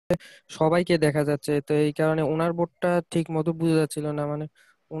সবাইকে দেখা যাচ্ছে, তো এই কারণে ওনার বোর্ডটা ঠিক মতো বোঝা যাচ্ছিল না। মানে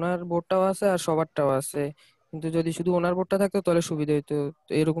ওনার বোর্ডটাও আছে আর সবারটাও আছে, কিন্তু যদি শুধু ওনার বোর্ডটা থাকতো তাহলে সুবিধা হতো।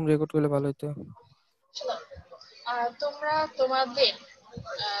 তো এরকম রেকর্ড করলে ভালো হতো। শোনো, তোমরা তোমাদের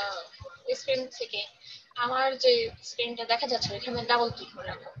স্ক্রিন থেকে আমার যে স্ক্রিনটা দেখা যাচ্ছে এখানে ডাবল ক্লিক করে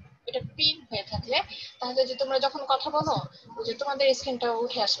রাখো। এটা পিন হয়ে থাকলে তাহলে যে তোমরা যখন কথা বলো যে তোমাদের স্ক্রিনটা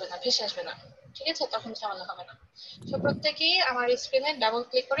উঠে আসবে না, ভেসে আসবে না, ঠিক আছে? তখন ঝামেলা হবে না। তো প্রত্যেকেই আমার স্ক্রিনে ডাবল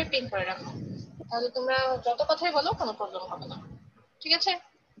ক্লিক করে পিন করে রাখো, তাহলে তোমরা যত কথাই বলো কোনো প্রবলেম হবে না, ঠিক আছে?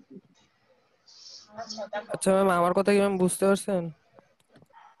 আচ্ছা দেখো, আচ্ছা ম্যাম, আমার কথা কি ম্যাম বুঝতে পারছেন?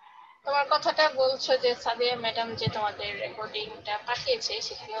 তোমার কথাটা বলছো যে সাদিয়া ম্যাডাম যে তোমাদের রেকর্ডিংটা পাঠিয়েছে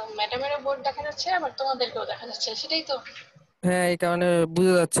সেখানে ম্যাডামেরও বোর্ড দেখা যাচ্ছে আবার তোমাদেরকেও দেখা যাচ্ছে, সেটাই তো? হ্যাঁ, এই কারণে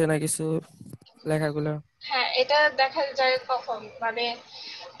বোঝা যাচ্ছে না কিছু লেখাগুলো। হ্যাঁ, এটা দেখা যায় কখন, মানে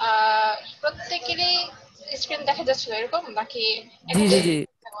আহ প্রত্যেকেরই স্ক্রিন দেখা যাচ্ছিল এরকম নাকি জি জি একজন? জি,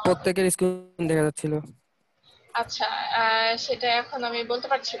 প্রত্যেকের স্ক্রিন দেখা যাচ্ছিল। আচ্ছা, সেটা এখন আমি বলতে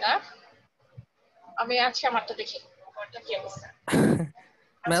পারছি না। আমি আজকে আমারটা দেখি আমারটা কি অবস্থা।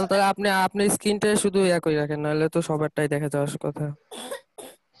 ম্যাম আচ্ছা তাহলে দেখো, আপনি আপনার স্ক্রিনটা শুধু করে রাখেন, নাহলে তো সবারটাই দেখা যাওয়ার কথা।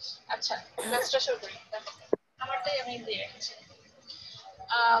 আচ্ছা ক্লাসটা শুরু করি। দেখো, আমারটাই আমি দিয়ে রেখেছি।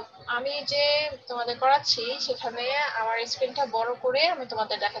 আমি যে তোমাদের করাচ্ছি সেখানে আমার স্ক্রিনটা বড় করে আমি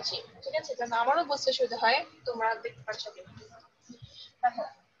তোমাদের দেখাচ্ছি, ঠিক আছে? যেন আমারও বুঝতে সুবিধা হয় তোমরা দেখতে পাচ্ছ কিনা। দেখো,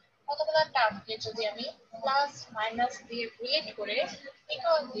 কতগুলো টার্মকে যদি আমি প্লাস মাইনাস দিয়ে রিলেট করে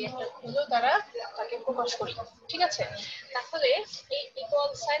ইকুয়াল দিয়ে একটা ভ্যালু দ্বারা তাকে প্রকাশ করি, ঠিক আছে? তাহলে এই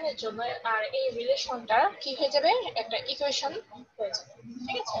ইকুয়াল সাইনের জন্য আর এই রিলেশনটা কি হয়ে যাবে, একটা ইকুয়েশন হয়ে যাবে,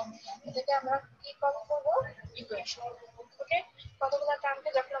 ঠিক আছে? এটাকে আমরা কি কল করবো, ইকুয়েশন। ওকে, কতগুলো টার্মকে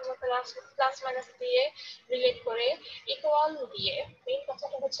যখন আমরা প্লাস প্লাস মাইনাস দিয়ে রিলেট করে ইকুয়াল দিয়ে, মেইন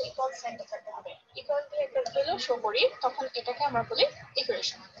কথাটা হচ্ছে ইকুয়াল সাইনটা থাকতে হবে, ইকুয়াল দিয়ে একটা ভ্যালু শো করি তখন এটাকে আমরা বলি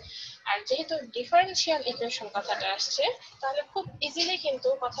ইকুয়েশন। আর যেহেতু ডিফারেন্সিয়াল ইকুয়েশন কথাটা আসছে, তাহলে খুব ইজিলি কিন্তু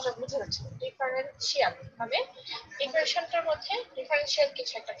কথাটা বুঝে যাচ্ছে। ডিফারেন্সিয়াল মানে ইকুয়েশনটার মধ্যে ডিফারেন্সিয়াল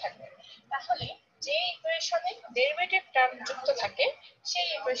কিছু একটা থাকবে। তাহলে যে ইকুয়েশনে ডেরিভেটিভ টার্ম যুক্ত থাকে সেই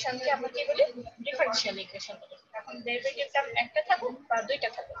ইকুয়েশনকে আমরা কি বলি, ডিফারেন্সিয়াল ইকুয়েশন বলি। এখন ডেরিভেটিভ টার্ম একটা থাকুক বা দুইটা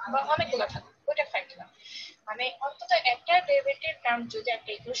থাকুক বা অনেকগুলো থাকুক ওইটা ফ্যাক্ট না, মানে অন্তত একটা ডেরিভেটিভ টার্ম যদি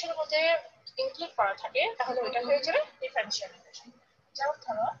একটা ইকুয়েশনের মধ্যে ইনক্লুড করা থাকে তাহলে ওটা হয়ে যাবে ডিফারেন্সিয়াল ইকুয়েশন। যেমন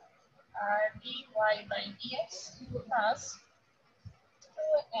ধরো dy by dx plus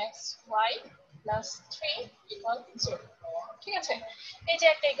 2xy plus 3 equal 0, ঠিক আছে? এই যে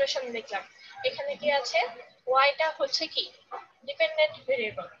একটা ইকুয়েশন দেখলাম, এখানে কি আছে, y টা হচ্ছে কি ডিপেন্ডেন্ট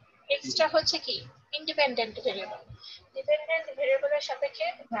ভেরিয়েবল, x টা হচ্ছে কি ইন্ডিপেন্ডেন্ট ভেরিয়েবল। ডিপেন্ডেন্ট ভেরিয়েবলের সাপেক্ষে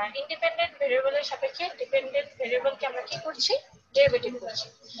না ইন্ডিপেন্ডেন্ট ভেরিয়েবলের সাপেক্ষে ডিপেন্ডেন্ট ভেরিয়েবলকে আমরা কি করছি, ডেরিভেটিভ করছি।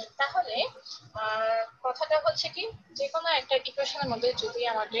 তাহলে কথাটা হচ্ছে কি, যে কোনো একটা ইকুয়েশনের মধ্যে যদি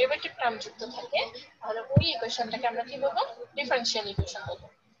আমার ডেরিভেটিভ টার্ম যুক্ত থাকে তাহলে ওই ইকুয়েশনটাকে আমরা কি বলবো, ডিফারেন্সিয়াল ইকুয়েশন বলবো,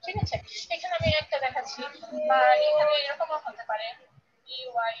 ঠিক আছে? এখানে আমি একটা দেখাচ্ছি, বা এখানে এরকমও হতে পারে dy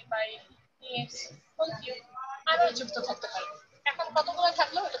by dx whole cube আরো যুক্ত থাকতে পারে। এখন কতগুলো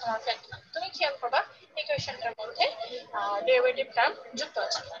থাকলো এটা তোমার ফ্যাক্ট না, তুমি খেয়াল করবা ইকুয়েশনটার মধ্যে ডেরিভেটিভ টার্ম যুক্ত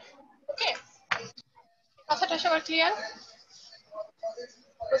আছে। ওকে, কথাটা সবার ক্লিয়ার,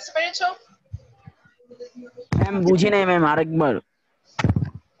 বুঝতে পেরেছো? ম্যাম বুঝি নাই ম্যাম, আরেকবার।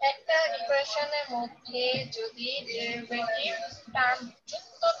 একটা ইকুয়েশনের মধ্যে যদি ডেরিভেটিভ টার্ম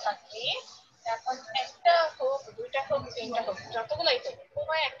যুক্ত থাকে, এখন একটা হোক দুইটা হোক তিনটা হোক যতগুলাই হোক,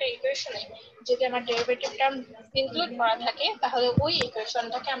 কোনো একটা ইকুয়েশনে যদি আমার ডেরিভেটিভ টার্ম ইনক্লুড করা থাকে তাহলে ওই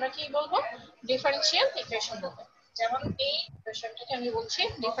ইকুয়েশনটাকে আমরা কি বলবো, ডিফারেন্সিয়াল ইকুয়েশন বলবো। যেমন এই ইকুয়েশনটাকে আমি বলছি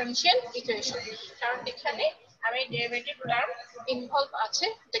ডিফারেন্সিয়াল ইকুয়েশন, কারণ এখানে আমি ডেরিভেটিভ টার্ম ইনভলভ আছে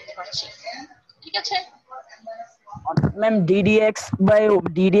দেখতে পাচ্ছি, ঠিক আছে? অর্থাৎ ম্যাম ডিডিএক্স বাই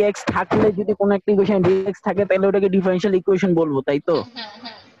ডিডিএক্স থাকলে যদি কোনো একটা ইকুয়েশন ডিডিএক্স থাকে তাহলে ওটাকে ডিফারেন্সিয়াল ইকুয়েশন বলবো, তাই তো? হুম হুম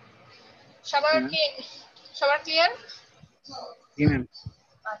হুম, সবার কি, সবার ক্লিয়ার? জি ম্যাম।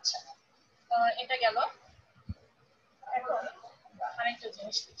 আচ্ছা, তো এটা গেল। এখন আরেকটা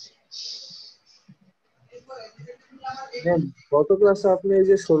জিনিস দেখি। ম্যাম, গত ক্লাসে আপনি এই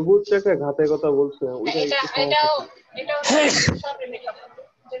যে সর্বোচ্চ একটা ঘাতের কথা বলছেন, হ্যাঁ, ওইটা এটা একটু সমস্যা এটাও ছিল। এটাও সব রিপিট হবে,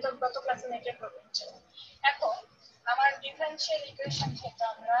 যেহেতু গত ক্লাসে নেটের প্রবলেম ছিল। এখন আমার ডিফারেন্সিয়াল ইকুয়েশন থেকে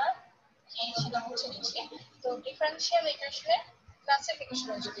আমরা কি সেটা মুছে নিচ্ছি। তো ডিফারেন্সিয়াল ইকুয়েশনের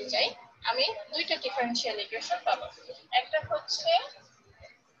ক্লাসিফিকেশনে যদি যাই, আমি দুইটা ডিফারেন্সিয়াল ইকুয়েশন পাবো। একটা হচ্ছে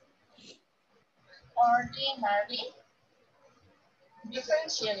অর্ডিনারি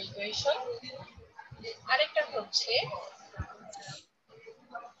ডিফারেন্সিয়াল ইকুয়েশন, আরেকটা হচ্ছে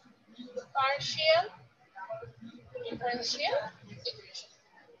পার্শিয়াল ডিফারেন্সিয়াল ইকুয়েশন,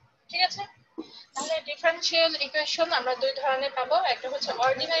 ঠিক আছে? তাহলে ডিফারেনশিয়াল ইকুয়েশন আমরা দুই ধরনের পাবো, একটা হচ্ছে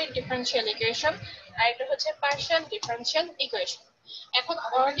অর্ডিনারি ডিফারেনশিয়াল ইকুয়েশন আর একটা হচ্ছে পার্শিয়াল ডিফারেনশিয়াল ইকুয়েশন। এখন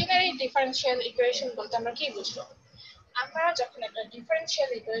অর্ডিনারি ডিফারেনশিয়াল ইকুয়েশন বলতে আমরা কি বুঝবো? আমরা যখন একটা ডিফারেনশিয়াল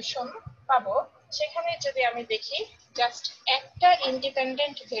ইকুয়েশন পাবো সেখানে যদি আমি দেখি জাস্ট একটা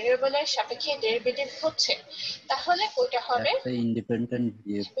ইন্ডিপেন্ডেন্ট ভেরিয়েবলের সাপেক্ষে ডেরিভেটিভ হচ্ছে, তাহলে ওইটা হবে একটা ইন্ডিপেন্ডেন্ট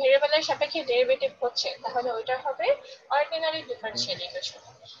ভেরিয়েবলের সাপেক্ষে ডেরিভেটিভ হচ্ছে, তাহলে ওইটা হবে অর্ডিনারি ডিফারেনশিয়াল ইকুয়েশন।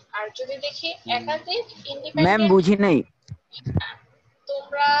 আর যদি দেখি একাধিক ম্যাম ইন্ডিপেন্ডেন্ট, বুঝি নাই।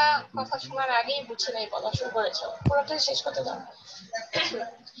 তোমরা কথা শোনার আগেই বুঝে নাই বলা শুরু করেছো, পুরোটা শেষ করতে দাও।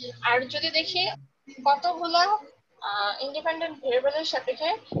 আর যদি দেখি কতগুলা ইন্ডিপেন্ডেন্ট ভেরিয়েবলের সাপেক্ষে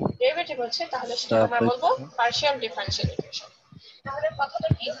ডেরিভেটিভ হচ্ছে, তাহলে সেটা আমরা বলবো পার্শিয়াল ডিফারেনশিয়াল ইকুয়েশন। তাহলে কথাটা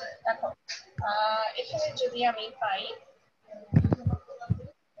কি দেখো, এখানে যদি আমি পাই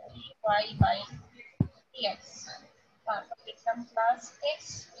y by dx, তারপর লিখলাম plus x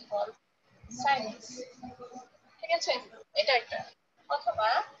equal sin x, ঠিক আছে? এটা একটা। অথবা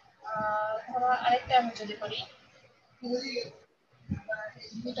ধরো আরেকটা আমি যদি করি,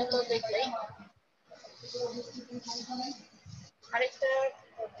 এটা তো দেখলেই, আরেকটা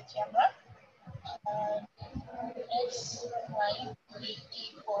দেখি আমরা x y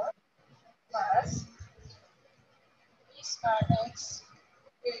dt4 plus b square x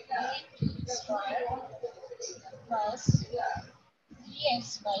d square plus dx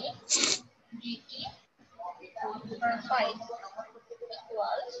by dt 5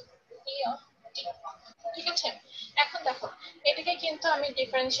 equal a of t, ঠিক আছে? এখন দেখো এটাকে কিন্তু আমি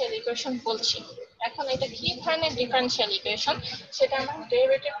ডিফারেনশিয়াল ইকুয়েশন বলছি। এখন এটা কি ধরনের ডিফারেনশিয়াল ইকুয়েশন সেটা আমার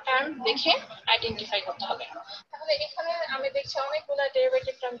ডেরিভেটিভ টার্ম দেখে আইডেন্টিফাই করতে হবে। তাহলে এখানে আমি দেখছি অনেকগুলো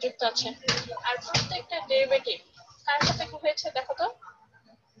ডেরিভেটিভ টার্ম যুক্ত আছে, আর প্রত্যেকটা ডেরিভেটিভ কার সাপেক্ষে হয়েছে দেখো তো,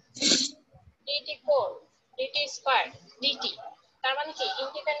 dt4 dt স্কয়ার dt, তার মানে কি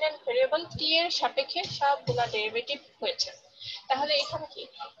ইন্ডিপেন্ডেন্ট ভেরিয়েবল t এর সাপেক্ষে সবগুলা ডেরিভেটিভ হয়েছে। তাহলে এখানে কি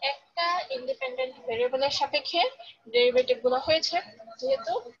একটা ইন্ডিপেন্ডেন্ট ভেরিয়েবলের সাপেক্ষে ডেরিভেটিভ গুলো হয়েছে,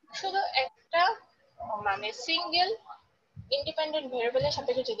 যেহেতু শুধু একটা মানে সিঙ্গেল ইন্ডিপেন্ডেন্ট ভেরিয়েবলের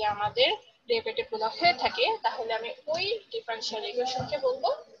সাপেক্ষে যদি আমাদের ডেরিভেটিভ গুলো হয়ে থাকে, তাহলে আমি ওই ডিফারেনশিয়াল ইকুয়েশনকে বলবো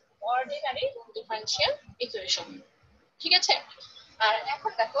অর্ডিনারি ডিফারেনশিয়াল ইকুয়েশন, ঠিক আছে? আর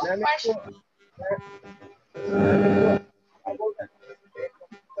এখন দেখো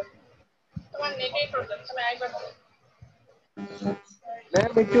তোমার নেটের প্রবলেম, তুমি আরেকবার বলো।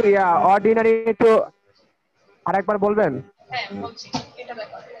 ম্যাম একটু অর্ডিনারি একটু আরেকবার বলবেন? হ্যাঁ বলছি, এটা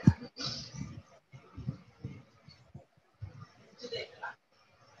দেখো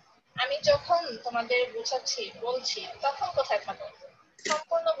আমি যখন তোমাদের বোঝাচ্ছি বলছি তখন কোথায় থাকো?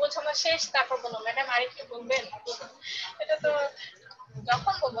 সম্পূর্ণ বোঝানো শেষ তারপর বলো ম্যাডাম আরেকটু বলবেন, এটা তো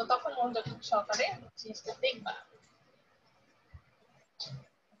যখন বলবো তখন মনোযোগ সহকারে জিনিসটা দেখবা।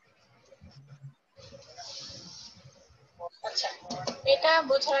 আচ্ছা, এটা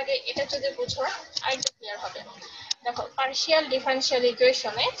বোঝার আগে এটা যদি বুঝো আরেকটু ক্লিয়ার হবে। দেখো পার্শিয়াল ডিফারেনশিয়াল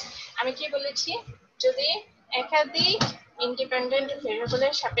ইকুয়েশনে আমি কি বলেছি, যদি একাধিক ইন্ডিপেন্ডেন্ট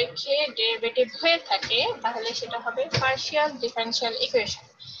ভেরিয়েবলের সাপেক্ষে ডেরিভেটিভ হয়ে থাকে তাহলে সেটা হবে পার্শিয়াল ডিফারেনশিয়াল ইকুয়েশন।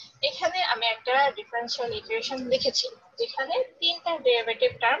 এখানে আমি একটা ডিফারেনশিয়াল ইকুয়েশন লিখেছি যেখানে তিনটা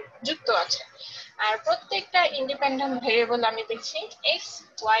ডেরিভেটিভ টার্ম যুক্ত আছে, আর প্রত্যেকটা ইন্ডিপেন্ডেন্ট ভেরিয়েবল আমি দেখছি x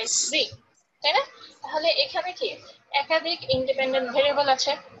y z, তাই না? তাহলে এখানে কি একাধিক ইন্ডিপেন্ডেন্ট ভেরিয়েবল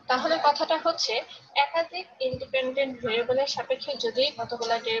আছে, তাহলে কথাটা হচ্ছে একাধিক ইন্ডিপেন্ডেন্ট ভেরিয়েবলের সাপেক্ষে যদি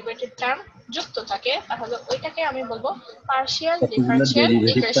কতগুলো ডেরিভেটিভ টার্ম যুক্ত থাকে তাহলে ওইটাকে আমি বলবো পার্শিয়াল ডিফারেনশিয়াল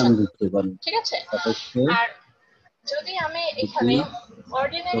ইকুয়েশন, ঠিক আছে? আর যদি আমি এখানে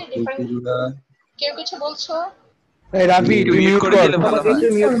অর্ডিনারি কেউ কিছু বলছো? রাফি তুই মিউট কর। একটু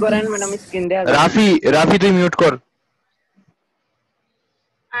মিউট করেন ম্যাডাম, স্ক্রিন দেয়া যাবে। রাফি তুই মিউট কর।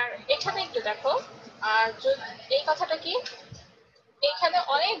 আর এখানে একটু দেখো, আর এই কথাটা কি, এখানে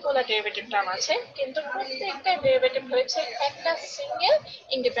অনেকগুলো ডেরিভেটিভ টার্ম আছে কিন্তু প্রত্যেকটা ডেরিভেটিভ হয়েছে একটা সিঙ্গেল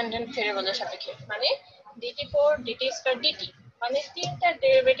ইন্ডিপেন্ডেন্ট ভেরিয়েবলের সাপেক্ষে, মানে dt4 dt স্কয়ার dt, মানে তিনটা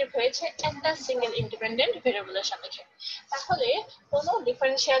ডেরিভেটিভ হয়েছে একটা সিঙ্গেল ইন্ডিপেন্ডেন্ট ভেরিয়েবলের সাপেক্ষে। তাহলে কোনো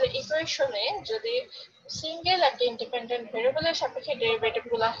ডিফারেনশিয়াল ইকুয়েশনে যদি সিঙ্গেল একটা ইন্ডিপেন্ডেন্ট ভেরিয়েবলের সাপেক্ষে ডেরিভেটিভ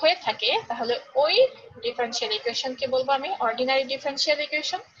গুলো হয়ে থাকে তাহলে ওই ডিফারেনশিয়াল ইকুয়েশনকে বলবো আমি অর্ডিনারি ডিফারেনশিয়াল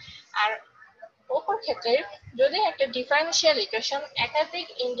ইকুয়েশন। আর অপর ক্ষেত্রে যদি একটা ডিফারেনশিয়াল ইকুয়েশন একাধিক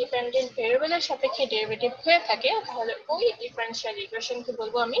ইন্ডিপেন্ডেন্ট ভেরিয়েবলের সাপেক্ষে ডেরিভেটিভ হয়ে থাকে তাহলে ওই ডিফারেনশিয়াল ইকুয়েশনকে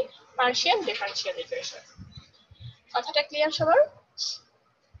বলবো আমি পার্শিয়াল ডিফারেনশিয়াল ইকুয়েশন। কথাটা ক্লিয়ার সবার?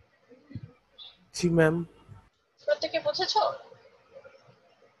 জি ম্যাম। প্রত্যেকে বুঝেছো?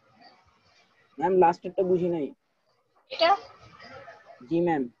 ম্যাম লাস্টেরটা বুঝি নাই। এটা জি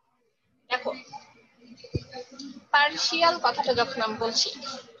ম্যাম। দেখো পার্শিয়াল কথাটা যখন আমি বলছি,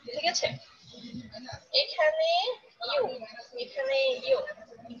 ঠিক আছে, এখানে ইউ, এখানে ইউ,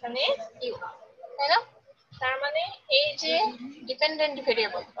 এখানে ইউ, তাই না? তার মানে এই যে ডিপেন্ডেন্ট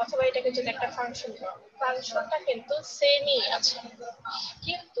ভেরিয়েবল অথবা এটাকে যদি একটা ফাংশন ধরো, ফাংশনটা কিন্তু সেমই আছে,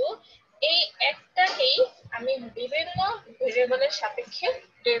 কিন্তু এই একটাকেই আমি বিভিন্ন ভেরিয়েবলের সাপেক্ষে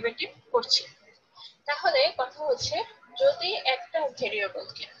ডেরিভেটিভ করছি। তাহলে কথা হচ্ছে, যদি একটা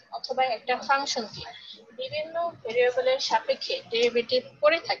ভেরিয়েবলকে অথবা একটা ফাংশনকে বিভিন্ন ভেরিয়েবলের সাপেক্ষে ডেরিভেটিভ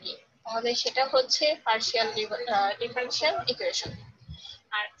করে থাকি, তাহলে সেটা হচ্ছে পার্শিয়াল ডিফারেনশিয়াল ইকুয়েশন।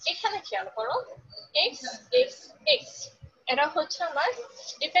 আর এখানে খেয়াল করো, এক্স এক্স এক্স এটা হচ্ছে আমার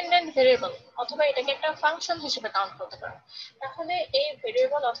ডিপেন্ডেন্ট ভেরিয়েবল, অথবা এটাকে একটা ফাংশন হিসেবে কাউন্ট করতে পারো। তাহলে এই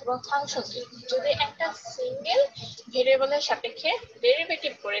ভেরিয়েবল অথবা ফাংশনকে যদি একটা সিঙ্গেল ভেরিয়েবলের সাপেক্ষে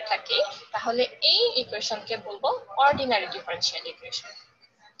ডেরিভেটিভ করে থাকি, তাহলে এই ইকুয়েশনকে বলবো অর্ডিনারি ডিফারেনশিয়াল ইকুয়েশন।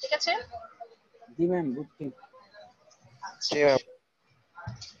 ঠিক আছে? জি ম্যাম, বুঝছি। আচ্ছা,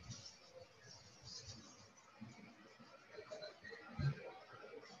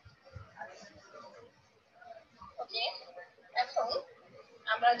 ওকে, এখন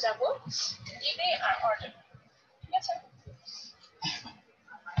আমরা যাব ডিগ্রি আর অর্ডার। ঠিক আছে,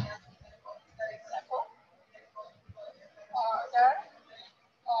 দেখো order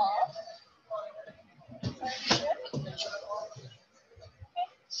of differential equation.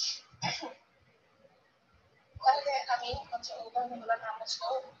 তাহলে আমি হচ্ছে উদাহরণগুলোর নাম হচ্ছে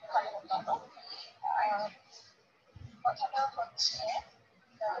ভালো মতো হলো। কথাটা হচ্ছে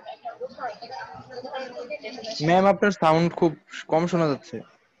একটা উদাহরণ থেকে ডেফিনেশন। ম্যাম আপনার সাউন্ড খুব কম শোনা যাচ্ছে।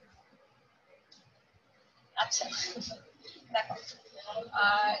 আচ্ছা, দেখো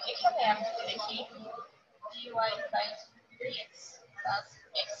এখানে আমি যদি দেখি dy by dx plus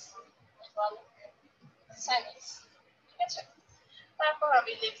x equal sin x, ঠিক আছে? তারপর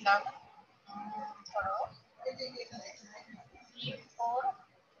আমি লিখলাম ধরো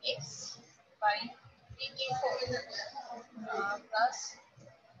d4x by dt4 plus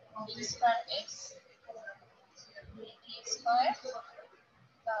d square x dt square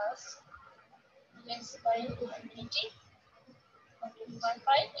plus x by dt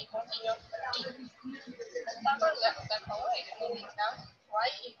multiply equal to of t। তারপর দেখো এখানে লিখলাম y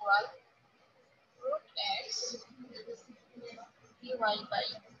equal root x dy by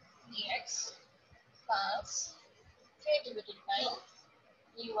dx plus k divided by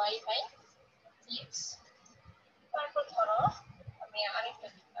dy by dx। তারপর ধরো আমি আরেকটা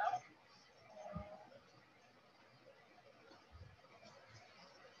লিখলাম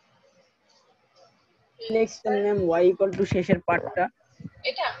লিখছেন ম্যাম y ইকুয়াল টু শেষের পার্টটা।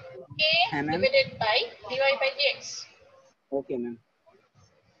 এটা k হ্যাঁ ma'am, divided by dy by dx okay ma'am.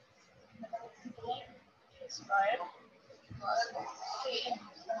 square plus k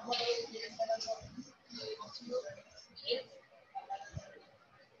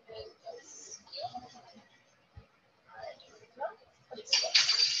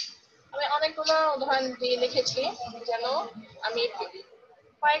আমি অনেকগুলো উদাহরণ দিয়ে লিখেছি যেন আমি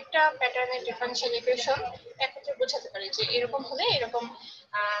কয়েকটা প্যাটার্নের ডিফারেনশিয়াল ইকুয়েশন একত্রে বোঝাতে পারি যে এরকম হলে এরকম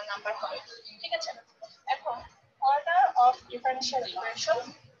নাম্বার হবে। ঠিক আছে, এখন অর্ডার অফ ডিফারেনশিয়াল ইকুয়েশন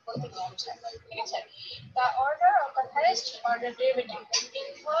বলতে কি বোঝায়? ঠিক আছে, the order of the highest order derivative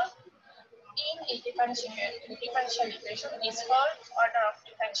involved in a differential equation is called order of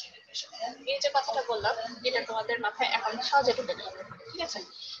differential equation। এই যে কথাটা বললাম এটা তোমাদের মাথায় এখন সহজে ঢুকে যাবে। ঠিক আছে,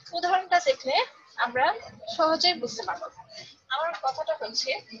 উদাহরণটা দেখলে আমরা সহজেই বুঝতে পারবো। আমার কথাটা হচ্ছে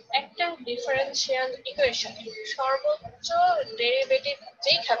একটা ডিফারেনশিয়াল ইকুয়েশন সর্বোচ্চ ডেরিভেটিভ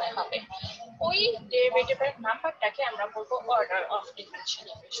যেখানে হবে ওই ডেরিভেটিভের নাম্বারটাকে আমরা বলবো অর্ডার অফ ডিফারেনশিয়াল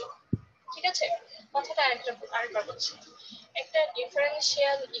ইকুয়েশন। ঠিক আছে, কথাটা আরেকবার বলছি। একটা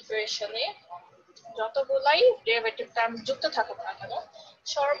ডিফারেনশিয়াল ইকুয়েশনে যতগুলাই ডেরিভেটিভ টার্ম যুক্ত থাকুক না কেন,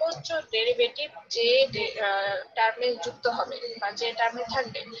 সর্বোচ্চ ডেরিভেটিভ যে টার্মে যুক্ত হবে বা যে টার্মে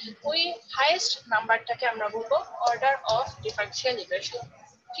থাকবে ওই হাইয়েস্ট নাম্বারটাকে আমরা বলবো অর্ডার অফ ডিফারেনশিয়াল ইকুয়েশন।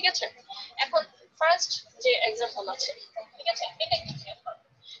 ঠিক আছে, এখন ফার্স্ট যে এক্সাম্পল আছে, ঠিক আছে, এটা কি খেয়াল করো।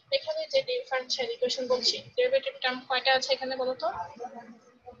 এখানে যে ডিফারেনশিয়াল ইকুয়েশন বলছি ডেরিভেটিভ টার্ম কয়টা আছে এখানে বলো তো?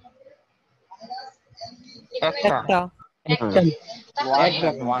 এখানে একটা একটা। একটা, তাহলে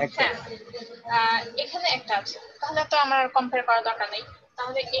একটা হ্যাঁ এখানে একটা আছে, তাহলে তো আমার কম্পেয়ার করার দরকার নেই।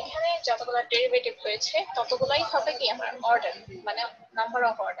 তাহলে এখানে যতগুলো ডেরিভেটিভ হয়েছে ততগুলাই হবে কি আমার অর্ডার, মানে নাম্বার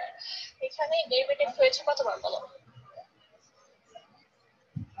অফ অর্ডার। এখানে ডেরিভেটিভ হয়েছে কতবার বলো?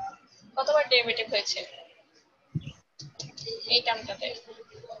 কতবার ডেরিভেটিভ হয়েছে এই টার্মটাতে?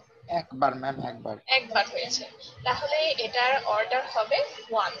 একবার ম্যাম, একবার। একবার হয়েছে, তাহলে এটার অর্ডার হবে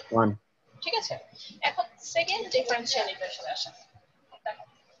 1। ঠিক আছে, এখন সেকেন্ড ডিফারেনশিয়াল ইকুয়েশনে আসা। দেখো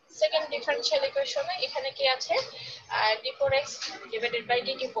সেকেন্ড ডিফারেনশিয়াল ইকুয়েশনে এখানে কি আছে d4x ডিভাইডেড বাই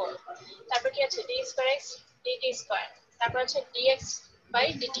dt4, তারপর কি আছে d square x dt square, তারপর আছে dx by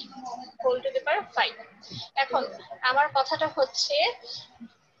dt whole to the পাওয়ার 5। এখন আমার কথাটা হচ্ছে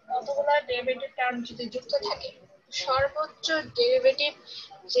কতগুলো ডেরিভেটিভ টার্ম যদি যুক্ত থাকে, সর্বোচ্চ ডেরিভেটিভ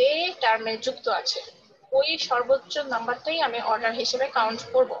যে টার্মে যুক্ত আছে ওই সর্বোচ্চ নাম্বারটাই আমি অর্ডার হিসেবে কাউন্ট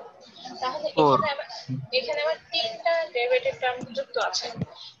করব। তাহলে এখানে আমার তিনটা ডেরিভেটিভ টার্ম যুক্ত আছে।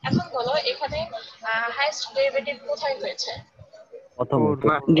 এখন বলো এখানে হাইয়েস্ট ডেরিভেটিভ কোথায় হয়েছে? প্রথম four.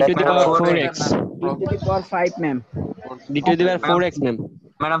 d to the power 4x, d to the power 5 ma'am, d to the power 4x ma'am.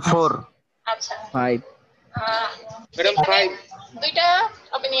 Madam 4। আচ্ছা 5 ম্যাডাম 5 দুইটা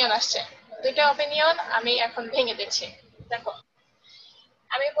অপিনিয়ন আসছে, দুইটা অপিনিয়ন আমি এখন ভেঙে দিচ্ছি। দেখো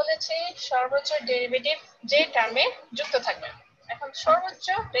আমি বলেছি সর্বোচ্চ ডেরিভেটিভ যে টার্মে যুক্ত থাকবে। এখন সর্বোচ্চ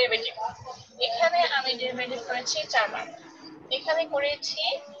ডেরিভেটিভ এখানে আমি ডেরিভেটিভ করেছি 4 বার, এখানে করেছি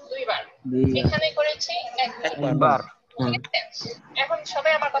 2 বার, এখানে করেছি একবার। ঠিক আছে? এখন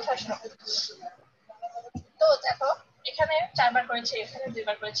সবাই আমার কথা শোনো। তো দেখো এখানে 4 বার করেছি, এখানে 2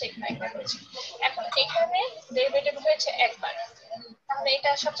 বার করেছি, এখানে 1 বার করেছি। এখন এখানে ডেরিভেটিভ হয়েছে একবার, তাহলে এটা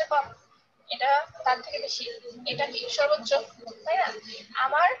সবচেয়ে কম, এটা তার থেকে বেশি, এটা কি সর্বোচ্চ, তাই না?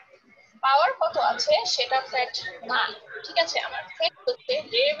 আমার পাওয়ার কত আছে সেটা ফ্যাক্ট না, ঠিক আছে? আমার ফ্যাক্ট হচ্ছে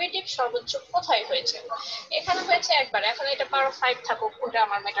ডেরিভেটিভ সর্বোচ্চ কোথায় হয়েছে। এখানে হয়েছে একবার, এখন এটা পাওয়ার 5 থাকুক ওটা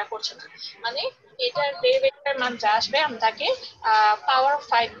আমার ম্যাটার করছে না, মানে এটার ডেরিভেটিভের মান যা আসবে আমি তাকে পাওয়ার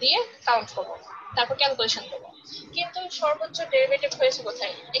 5 দিয়ে কাউন্ট করব, তারপর ক্যালকুলেশন করব। কিন্তু সর্বোচ্চ ডেরিভেটিভ হয়েছে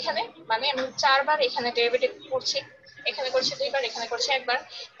কোথায়? এখানে, মানে আমি 4 বার এখানে ডেরিভেটিভ করছি, এখানে করছি 2 বার, এখানে করছি একবার,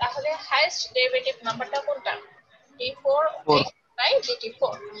 তাহলে হাইয়েস্ট ডেরিভেটিভ নাম্বারটা কোনটা? d4 by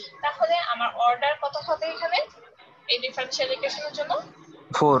dt4। তাহলে আমার অর্ডার কত হবে এখানে এই ডিফারেনশিয়াল ইকুয়েশনের জন্য?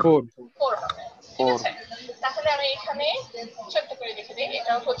 4। 4 হবে, ঠিক আছে? তাহলে আমি এখানে ছোট্ট করে লিখে দিই,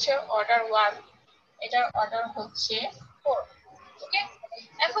 এটা হচ্ছে অর্ডার 1, এটার অর্ডার হচ্ছে 4। ওকে,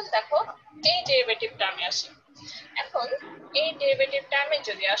 এখন দেখো এই ডেরিভেটিভ টার্মে আসি। এখন এই ডেরিভেটিভ টার্মে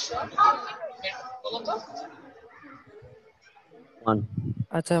যদি আসো বলো তো। 1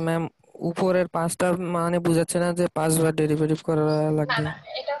 আচ্ছা ম্যাম, উপরের পাঁচটা মানে বুঝাচ্ছে না যে 5 বার ডেরিভেটিভ করা না লাগবে? না,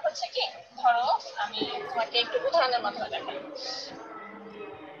 এটা হচ্ছে কি, ধরো আমি তোমাকে একটু উদাহরণের মাধ্যমে দেখাই।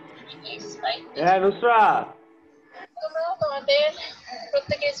 x বাই হ্যাঁ নুসরাত, তোমরা তোমাদের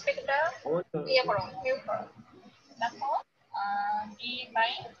প্রত্যেকের স্পিডটা ইয়ে করো, মিউট করো। দেখো d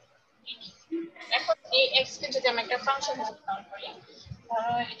বাই dt। এখন এই x কে যদি আমি একটা ফাংশন হিসেবে কাউন্ট করি,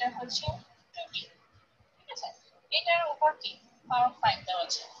 ধরো এটা হচ্ছে 2t, ঠিক আছে? এটার উপর কি পাওয়ার 5 দেওয়া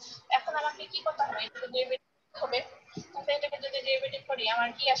আছে। এখন আমাকে কি করতে হবে? এটা ডেরিভেটিভ হবে, তাহলে এটাকে যদি ডেরিভেটিভ করি আমার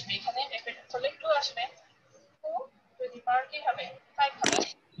কি আসবে? এখানে ডেরিভেটিভ হলে 2 আসবে, 2 টু দি পাওয়ার কি হবে 5 হবে।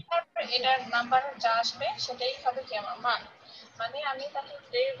 তারপর এটার নাম্বার যা আসবে সেটাই হবে কি আমার মান, মানে আমি তাকে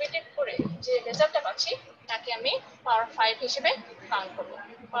ডেরিভেটিভ করে যে রেজাল্টটা পাচ্ছি তাকে আমি পাওয়ার 5 হিসেবে কাউন্ট করব,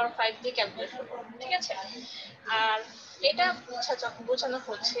 পাওয়ার 5 দিয়ে ক্যালকুলেট করব, ঠিক আছে? আর এটা বোঝানো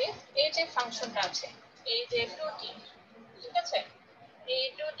হচ্ছে এই যে ফাংশনটা আছে, এই যে 2t, ঠিক আছে? এই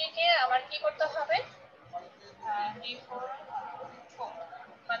 2t কে আমার কি করতে হবে? d4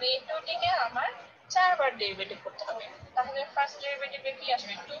 মানে এই 2t কে আমার 4 বার ডেরিভেটিভ করতে হবে। তাহলে ফার্স্ট ডেরিভেটিভে কি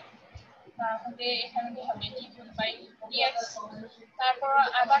আসবে 2, তাহলে এখানে কি হবে d/dx, তারপর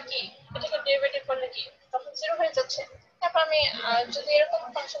আবার কি এটাকে ডেরিভেটিভ করলে কি তখন 0 হয়ে যাচ্ছে। তারপর আমি যদি এরকম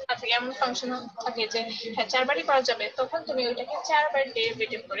ফাংশন না থাকে, এমন ফাংশন থাকে যে হ্যাঁ 4 বারই করা যাবে, তখন তুমি ওইটাকে 4 বার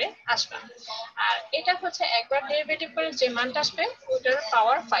ডেরিভেটিভ করে আসবা। আর এটা হচ্ছে একবার ডেরিভেটিভ করে যে মানটা আসবে ওটার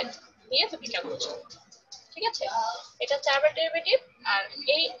পাওয়ার 5 দিয়ে তুমি ক্যালকুলেট, ঠিক আছে? এটা 4 বার ডেরিভেটিভ, আর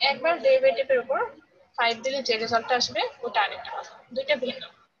এই একবার ডেরিভেটিভের উপর 5 দিলে যে রেজাল্টটা আসবে ওটা আরেকটা কথা, দুইটা ভিন্ন।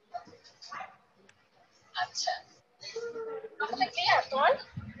 আচ্ছা, তাহলে ক্লিয়ার তোমার?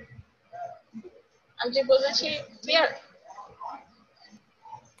 আমি যে বলেছি ক্লিয়ার?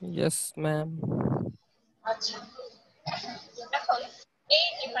 Yes ma'am. আচ্ছা, এখন এই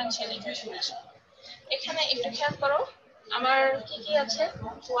ডিফারেনশিয়াল ইকুয়েশন আসো। এখানে একটু খেয়াল করো আমার কি কি আছে,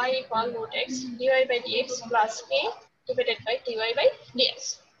 y equal root x dy by dx plus k divided by dy by dx,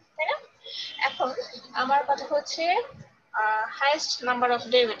 তাই না? এখন আমার কথা হচ্ছে হাইয়েস্ট নাম্বার অফ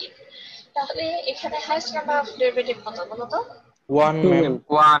ডেরিভেটিভ, তাহলে এখানে হাইয়েস্ট নাম্বার অফ ডেরিভেটিভ কত বলো তো? 1 2 ম্যাম। ম্যাম,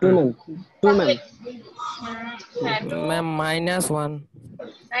 1। 2 ম্যাম, 2 তাহলে ম্যাম, হ্যাঁ 2, ম্যাম -1।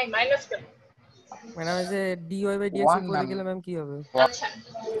 নাই মাইনাস কেন? ম্যাডাম এই যে dy/dx 1 উপরে ম্যাম। গেলে ম্যাম কি হবে? আচ্ছা,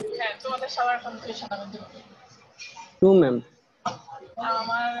 হ্যাঁ তোমাদের সবার কনফিউশন আমি দূর করি। 2 ম্যাম।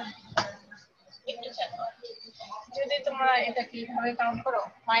 আমার একটু খেয়াল করো, যদি তোমরা এটা কিভাবে কাউন্ট করো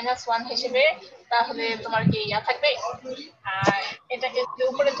 -1 হিসেবে, তাহলে তোমার কি ইয়া থাকবে? আর এটাকে যদি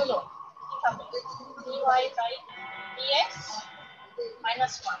উপরে তুলো কি হবে? dy বাই dx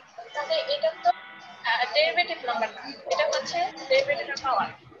 -1, তাহলে এটা তো ডেরিভেটিভ নাম্বার না, এটা হচ্ছে ডেরিভেটিভের পাওয়ার।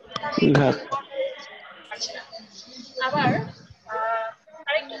 তাহলে ঘাত পারছি না। আবার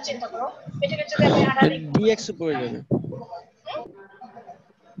আরেকটু চিন্তা করো, এটাকে যদি আমি আড়াআড়ি ডিএক্স উপরে যাবে।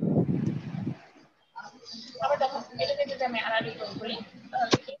 আবার দেখো এটাকে যদি আমি আড়াআড়ি গুণ করি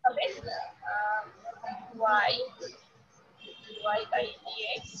তাহলে কি হবে, y y by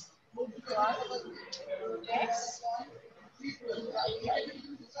dx equal x y by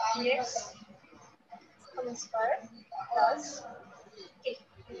dx whole square plus a।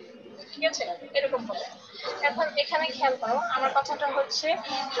 ঠিক আছে, এরকম হবে। এখন এখানে খেয়াল করো, আমার কথাটা হচ্ছে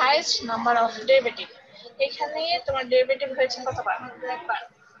হাইয়েস্ট নাম্বার অফ ডেরিভেটিভ। এখানে তোমার ডেরিভেটিভ হয়েছে কতবার? একবার।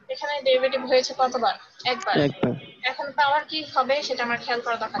 এখানে ডেরিভেটিভ হয়েছে কতবার? একবার। একবার। এখন পাওয়ার কি হবে সেটা আমার খেয়াল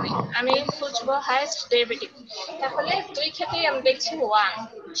করার দরকার নেই, আমি খুঁজবো হাইয়েস্ট ডেরিভেটিভ। তাহলে দুই ক্ষেত্রেই আমি দেখছি 1,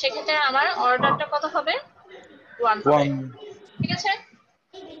 সেক্ষেত্রে আমার অর্ডারটা কত হবে? 1 হবে। ঠিক আছে,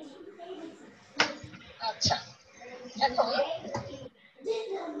 আচ্ছা এখন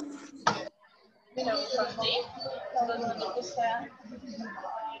এটা উত্তর দিই, তাহলে বুঝতে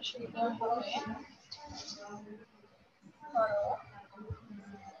সুবিধা হবে। ধরো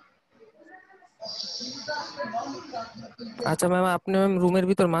আচ্ছা ম্যাম, আপনি ম্যাম রুমের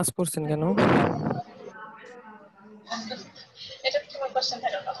ভিতর মাছ পড়ছেন কেন? এটা তোমার কোশ্চেন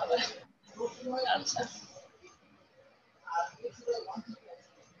থাকার কথা বলে। আচ্ছা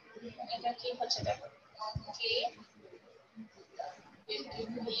এটা কি হচ্ছে দেখো, কি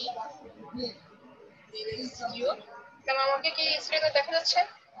কেন আমাকে কি স্ক্রিনে দেখা যাচ্ছে?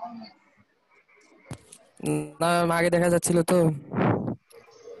 না ম্যাম, আগে দেখা যাচ্ছিল তো।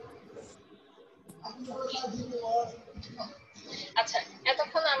 আচ্ছা,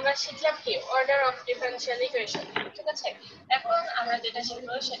 এতক্ষণ আমরা শিখলাম কি অর্ডার অফ ডিফারেনশিয়াল ইকুয়েশন। ঠিক আছে, এখন আমরা যেটা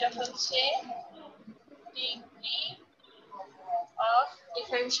শিখবো সেটা হচ্ছে ডিগ্রি অফ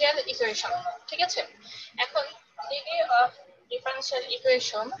ডিফারেনশিয়াল ইকুয়েশন। ঠিক আছে, এখন ডিগ্রি অফ ডিফারেনশিয়াল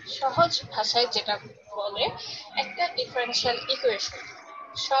ইকুয়েশন সহজ ভাষায় যেটা বলে, একটা ডিফারেনশিয়াল ইকুয়েশন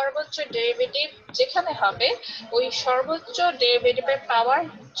সর্বোচ্চ ডেরিভেটিভ যেখানে হবে ওই সর্বোচ্চ ডেরিভেটিভের পাওয়ার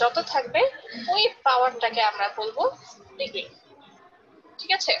যত থাকবে ওই পাওয়ারটাকে আমরা বলবো ডিগ্রি।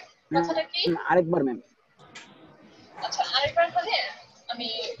 ঠিক আছে, কথাটা কি? আরেকবার ম্যাম। আচ্ছা আরেকবার হলে আমি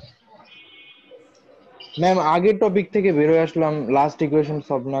ম্যাম আগের টপিক থেকে বের হয়ে আসলাম, লাস্ট ইকুয়েশন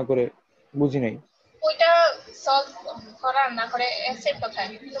সলভ না করে, বুঝি নাই। ওইটা সলভ করা না করে সেট কথায়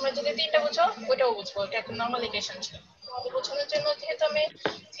তোমরা যদি তিনটা বুঝো ওইটাও বুঝবো, ওটা একটা নর্মাল ইকুয়েশন ছিল, তোমাদের বোঝানোর জন্য যেহেতু আমি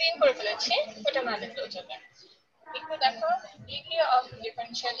ক্লিন করে ফেলেছি ওটা না দেখলেও চলবে। একটু দেখো, degree of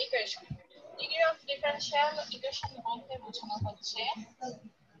differential equation. Degree of differential equation বলতে বোঝানো হচ্ছে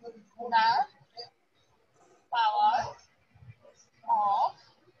দা power of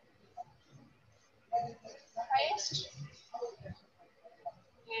highest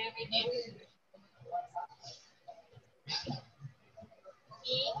derivative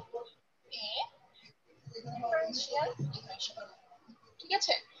in a differential equation। ঠিক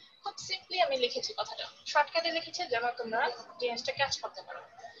আছে, খুব সিম্পলি আমি লিখেছি কথাটা, শর্টকাটে লিখেছি যেন তোমরা জিনিসটা ক্যাচ করতে পারো।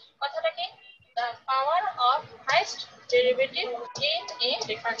 কথাটা কি, the power of highest derivative in a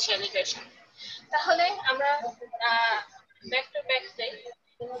differential equation। তাহলে আমরা ব্যাক টু ব্যাক যাই।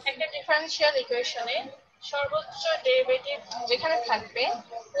 একটা ডিফারেনশিয়াল ইকুয়েশনে সর্বোচ্চ ডেরিভেটিভ যেখানে থাকবে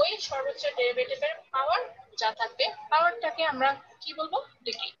ওই সর্বোচ্চ ডেরিভেটিভের পাওয়ার যা থাকবে পাওয়ারটাকে আমরা কি বলবো?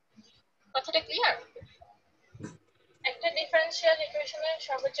 ডিগ্রি। কথাটা ক্লিয়ার? একটা ডিফারেনশিয়াল ইকুয়েশনের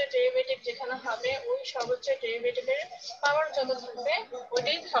সর্বোচ্চ ডেরিভেটিভ যেখানে হবে ওই সর্বোচ্চ ডেরিভেটিভের পাওয়ার যত থাকবে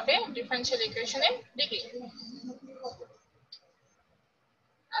ওইটাই হবে ডিফারেনশিয়াল ইকুয়েশনের ডিগ্রি।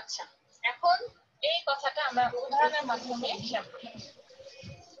 আচ্ছা, এখন এই কথাটা আমরা উদাহরণের মাধ্যমে হিসাব করি।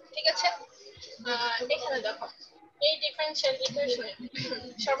 ঠিক আছে, এখানে দেখো এই ডিফারেনশিয়াল ইকুয়েশনে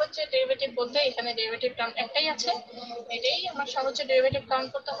সর্বোচ্চ ডেরিভেটিভ বলতে এখানে ডেরিভেটিভ টার্ম একটাই আছে, এটাই আমার সর্বোচ্চ ডেরিভেটিভ কাউন্ট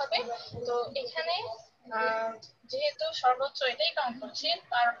করতে হবে। তো এখানে যেহেতু সর্বোচ্চ এটাই কাউন্ট করছি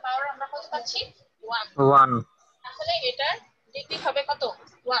তার পাওয়ার আমরা কত পাচ্ছি? 1। 1 তাহলে এটার ডিগ্রি হবে কত?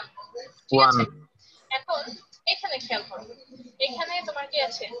 1। ঠিক 1 আছে, এখন এখানে খেয়াল করো, এখানে তোমার কি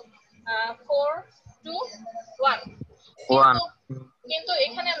আছে 4 2 1, 1 কিন্তু কিন্তু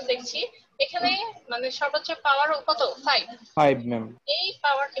এখানে আমি দেখছি এখানে মানে সর্বোচ্চ পাওয়ার কত? 5। 5 ম্যাম। এই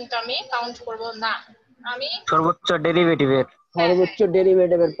পাওয়ার কিন্তু আমি কাউন্ট করব না, আমি সর্বোচ্চ ডেরিভেটিভের সর্বোচ্চ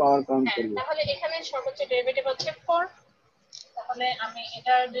ডেরিভেটিভের পাওয়ার কাউন্ট হ্যাঁ করব। তাহলে এখানে সর্বোচ্চ ডেরিভেটিভ হচ্ছে 4। তাহলে আমি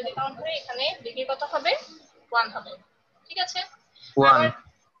এটা যদি কাউন্ট করি এখানে ডিগ্রি কত হবে? 1 হবে। ঠিক আছে, 1 আবার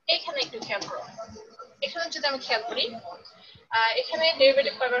এখানে একটু খেয়াল করো, এখানে যদি আমি খেয়াল করি এখানে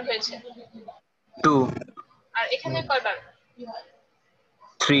ডেরিভেটিভ কয়বার হয়েছে? 2 আর এখানে কয়বার?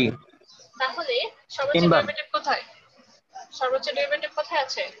 3 তাহলে সর্বোচ্চ 3 বার ডেরিভেটিভ কোথায়? সর্বোচ্চ ডেরিভেটিভ কোথায়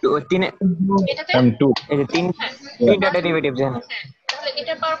আছে? তিনে এটাতে? এই যে হ্যাঁ তিনটা ডেরিভেটিভ জানি। হ্যাঁ, তাহলে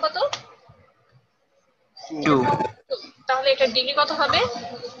এটার পাওয়ার কত? 2 2। তাহলে এটার ডিগ্রি কত হবে?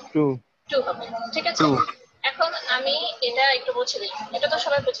 2 2 হবে। ঠিক আছে, 2 এখন আমি এটা একটু মুছে দিই, এটা তো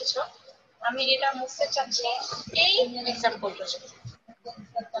সবাই বুঝেছো। আমি এটা মুছতে চাচ্ছি এই এক্সাম্পলটা।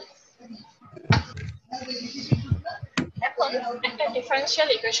 এখন একটা ডিফারেনশিয়াল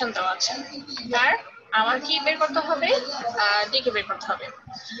ইকুয়েশন দেওয়া আছে, আর আমার কি বের করতে হবে? ডিগ্রি বের করতে হবে।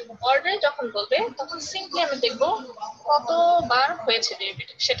 অর্ডারে যখন বলবে তখন সিম্পলি আমি দেখবো কতবার হয়েছে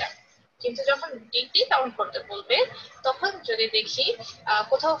ডেরিভেটিভ সেটা, কিন্তু যখন ডিগ্রি কাউন্ট করতে বলবে তখন যদি দেখি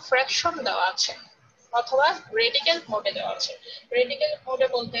কোথাও ফ্র্যাকশন দেওয়া আছে অথবা রেডিক্যাল মোডে দেওয়া আছে। রেডিক্যাল মোডে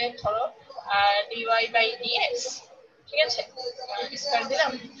বলতে ধরো ডিওয়াই বাই ডিএক্স, ঠিক আছে, স্কয়ার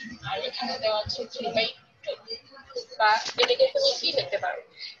দিলাম, আর এখানে দেওয়া আছে 3/2, বা এটাকে তুমি কি লিখতে পারো,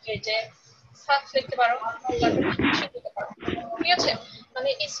 এই যে সাত লিখতে পারো, তারপর ইকুয়েশন দিতে পারো। ঠিক আছে, মানে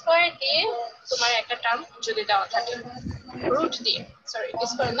স্কয়ার দিয়ে তোমার একটা টার্ম যদি দেওয়া থাকে, রুট দিয়ে, সরি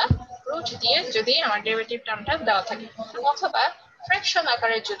স্কয়ার না, রুট দিয়ে যদি আমার ডেরিভেটিভ টার্মটা দেওয়া থাকে, অথবা ফ্র্যাকশন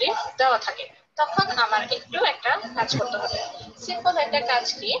আকারে যদি দেওয়া থাকে, তখন আমার একটু একটা কাজ করতে হবে। সিম্পল একটা কাজ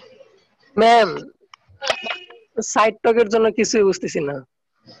কি, ম্যাম সাইড টকের জন্য কিছুই বুঝতেছি না।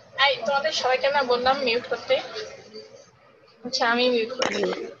 এই তোমাদের সবাইকে না বললাম মিউট করতে। আচ্ছা আমি মিউট করছি।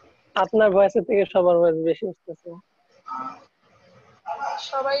 আপনার ভয়েসের থেকে সবার ভয়েস বেশি আসতেছে।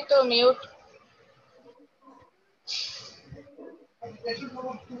 সবাই তো মিউট।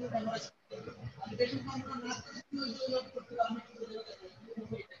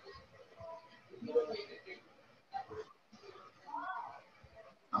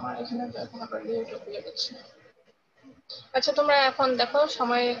 আমার এখানে তো এখন আবার মিউট খুলে গেছে। আচ্ছা তোমরা এখন দেখো,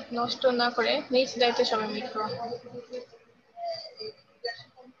 সময় নষ্ট না করে নিজ দায়িত্বে সবাই মিউট করো।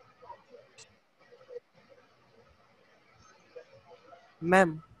 ম্যাম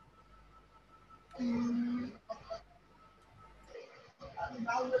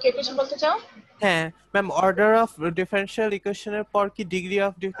কে কিছু বলতে চাও? হ্যাঁ ম্যাম, অর্ডার অফ ডিফারেনশিয়াল ইকুয়েশনের পর কি ডিগ্রি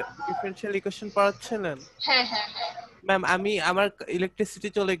অফ ডিফারেনশিয়াল ইকুয়েশন পড়াচ্ছিলেন? হ্যাঁ হ্যাঁ হ্যাঁ। ম্যাম আমার ইলেকট্রিসিটি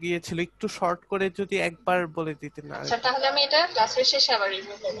চলে গিয়েছিল, একটু শর্ট করে যদি একবার বলে দিতেন। আচ্ছা তাহলে আমি এটা ক্লাসের শেষে আবার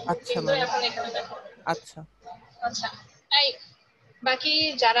রিভিউ করব, আচ্ছা কিন্তু ম্যাম। এখন এখানে দেখো। আচ্ছা আচ্ছা, এই বাকি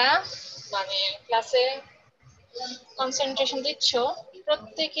যারা মানে ক্লাসে কনসেন্ট্রেশন দিচ্ছ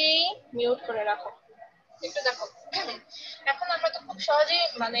প্রত্যেকেই মিউট করে রাখো, একটু দেখো। এখন আমরা তো খুব সহজেই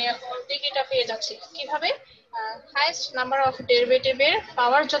মানে ডিগ্রিটা পেয়ে যাচ্ছি কিভাবে, হাইয়েস্ট নাম্বার অফ ডেরিভেটিভের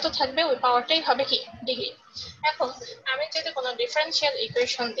পাওয়ার যত থাকবে ওই পাওয়ারটাই হবে কি ডিগ্রি। এখন আমি যদি কোনো ডিফারেনশিয়াল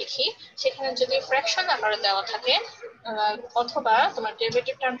ইকুয়েশন দেখি, সেখানে যদি ফ্র্যাকশন আকারে দেওয়া থাকে অথবা তোমার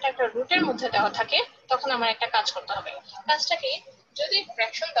ডেরিভেটিভ টার্মটা একটা রুটের মধ্যে দেওয়া থাকে, তখন আমার একটা কাজ করতে হবে। কাজটা কি, যদি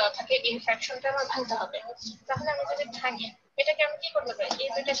ফ্র্যাকশন দেওয়া থাকে এই ফ্র্যাকশনটা আমার ভাঙতে হবে। তাহলে আমি যদি ভাঙি এটাকে আমি কি করতে পারি, এই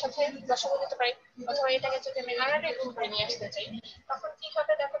দুইটার সাথে দশমিক দিতে পারি, অথবা এটাকে যদি আমি আলাদা গুণ করে নিয়ে আসতে চাই তখন কি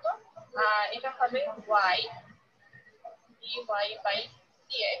হবে দেখো তো, এটা হবে y dy by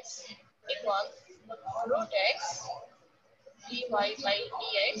dx equal root x dy by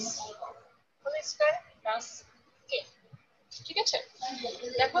dx whole square plus k। ঠিক আছে,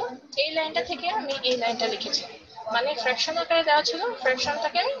 দেখো এই লাইনটা থেকে আমি এই লাইনটা লিখেছি, মানে ফ্র্যাকশন আকারে দেওয়া ছিল,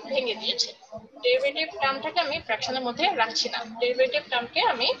 ফ্র্যাকশনটাকে আমি ভেঙে দিয়েছি। ডেরিভেটিভ টার্মটাকে আমি ফ্র্যাকশনের মধ্যে রাখছি না, ডেরিভেটিভ টার্মকে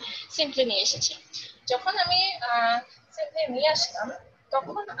আমি সিম্পলি নিয়ে এসেছি। যখন আমি সিম্পলি নিয়ে আসলাম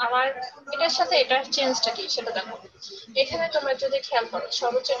তখন আমার এটার সাথে এটার চেঞ্জটা কি সেটা দেখো। এখানে তোমরা যদি খেয়াল করো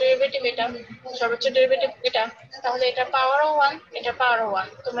সর্বোচ্চ ডেরিভেটিভ এটা, সর্বোচ্চ ডেরিভেটিভ এটা, তাহলে এটা পাওয়ারও 1, এটা পাওয়ারও 1,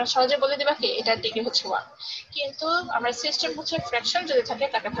 তোমরা সহজে বলে দিবা কি এটার ডিগ্রি হচ্ছে 1। কিন্তু আমার সিস্টেম হচ্ছে ফ্র্যাকশন যদি থাকে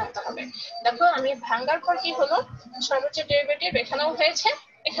তাকে ভাঙতে হবে। দেখো আমি ভাঙার পর কি হলো, সর্বোচ্চ ডেরিভেটিভ এখানেও হয়েছে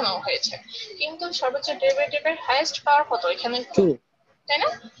এখানেও হয়েছে, কিন্তু সর্বোচ্চ ডেরিভেটিভের হাইয়েস্ট পাওয়ার কত, এখানে 2, তাই না?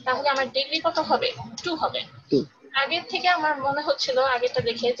 তাহলে আমার ডিগ্রি কত হবে, 2 হবে। আগের থেকে আমার মনে হচ্ছিল আগেরটা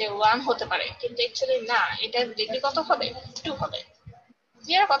দেখে যে 1 হতে পারে, কিন্তু অ্যাকচুয়ালি না, এটার ডিগ্রি কত হবে, 2 হবে।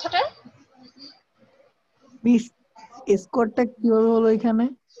 ক্লিয়ার কথাটা? মিস স্কোরটা কিভাবে হলো এখানে?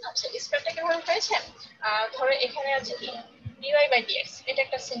 আচ্ছা স্কয়ারটা কিভাবে হয়েছে, ধরো এখানে আছে কি dy বাই dx, এটা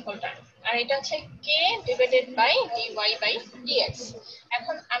একটা সিম্পল টার্ম, আর এটা আছে k divided by dy by dx।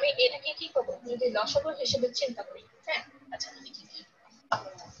 এখন আমি এটাকে কি করব, যদি লসাগু হিসেবে চিন্তা করি, হ্যাঁ আচ্ছা আমি লিখি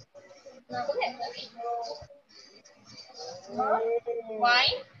তাহলে y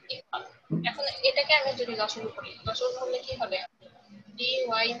ইকুয়াল, এখন এটাকে আমি যদি লসাগু করি, লসাগু করলে কি হবে, dy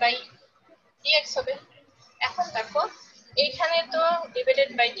বাই dx হবে। এখন দেখো এইখানে তো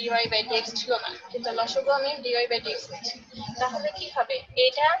divided by dy by dx ছিল না, কিন্তু লসাগু আমি dy বাই dx নিয়েছি, তাহলে কি হবে,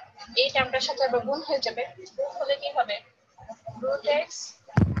 এটা এই টার্মটার সাথে আবার গুণ হয়ে যাবে, গুণ হলে কি হবে root x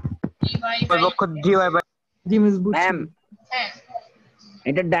dy ওই বাই পক্ষ dy বাই জি মিস বুঝছি। ম্যাম হ্যাঁ,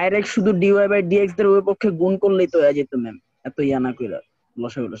 এটা ডাইরেক্ট শুধু dy/dx এর ওই পক্ষে গুণ করলেই তো হয়ে যেত ম্যাম, এত ইয়া না কইরা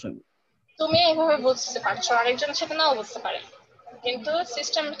লসাগু টসাগু। তুমি এইভাবে বুঝতে পারছো, আরেকজন সেটা নাও বুঝতে পারে, কিন্তু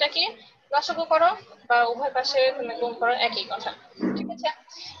সিস্টেমটা কি, লসাগু করো বা উভয় পাশে তুমি গুণ করো, একই কথা। ঠিক আছে,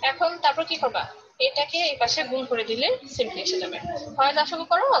 এখন তারপর কি করবা, এটাকে এই পাশে গুণ করে দিলে সিম্পলি এসে যাবে। হয় লসাগু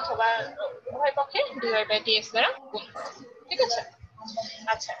করো অথবা উভয় পক্ষে dy/dx দ্বারা গুণ করো। ঠিক আছে,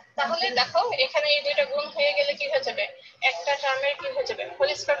 আচ্ছা তাহলে দেখো এখানে এই দুইটা গুণ হয়ে গেলে কি হয়ে যাবে, একটা টার্মের কি হয়ে যাবে, হোল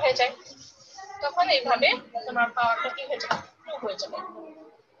স্কয়ার হয়ে যায়। তখন এইভাবে তোমার পাওয়ারটা কি হয়ে যাবে, 2 হয়ে যাবে।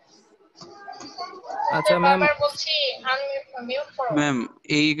 আচ্ছা তোমাদের ম্যাম, বারবার বলছি আনমিউট করো। ম্যাম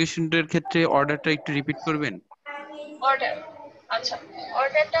এই ইকুয়েশনটার ক্ষেত্রে অর্ডারটা একটু রিপিট করবেন? অর্ডার, আচ্ছা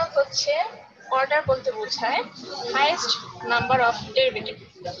অর্ডারটা হচ্ছে, অর্ডার বলতে বোঝায় highest number of derivative.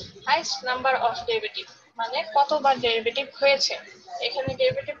 Highest number of derivative মানে কতবার ডেরিভেটিভ হয়েছে। এখানে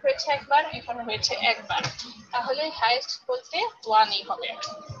ডেরিভেটিভ হয়েছে একবার, এখানে হয়েছে একবার, তাহলে হাইয়েস্ট বলতে 1ই হবে।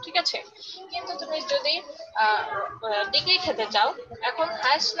 ঠিক আছে, কিন্তু তুমি যদি ডিগ্রি খেতে চাও, এখন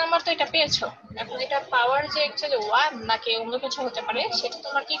হাইয়েস্ট নাম্বার তো এটা পেয়েছো, এখন এটা পাওয়ার যে অ্যাকচুয়ালি 1 নাকি অন্য কিছু হতে পারে সেটা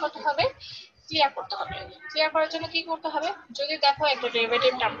তোমার কি করতে হবে, ক্লিয়ার করতে হবে। ক্লিয়ার করার জন্য কি করতে হবে, যদি দেখো একটা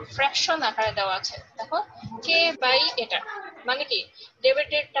ডেরিভেটিভ টার্ম ফ্র্যাকশন আকারে দেওয়া আছে, দেখো কে বাই এটা, মানে কি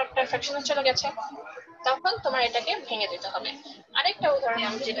ডেরিভেটিভ টার্মটা ফ্র্যাকশনে চলে গেছে, তখন তোমার এটাকে ভেঙে দিতে হবে। আরেকটা উদাহরণ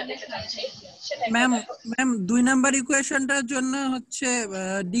আমি যেটা দিতে চাচ্ছি সেটা একটু ম্যাম, দেখো। ম্যাম 2 নাম্বার ইকুয়েশনটার জন্য হচ্ছে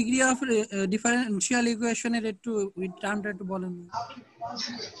ডিগ্রি অফ ডিফারেনশিয়াল ইকুয়েশনের একটু ওই টার্মটা একটু বলেন।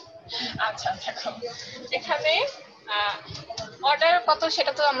 আচ্ছা দেখো, এখানে অর্ডার কত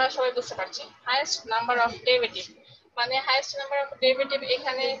সেটা তো আমরা সবাই বুঝতে পারছি, হাইয়েস্ট নাম্বার অফ ডেরিভেটিভ মানে হাইয়েস্ট নাম্বার অফ ডেরিভেটিভ,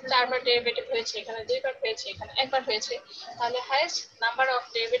 এখানে 4বার ডেরিভেটিভ হয়েছে, এখানে 2বার হয়েছে, এখানে একবার হয়েছে, তাহলে হাইয়েস্ট নাম্বার অফ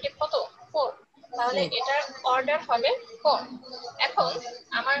ডেরিভেটিভ কত, 4, তাহলে এটার অর্ডার হবে 4। এখন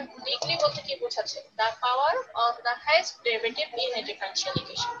আমার ডিগ্রি বলতে কি বোঝাচ্ছে, দা power of the highest derivative in a differential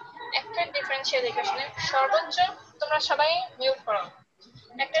equation. একটা ডিফারেনশিয়াল ইকুয়েশনের সর্বোচ্চ, তোমরা সবাই মিউট করো,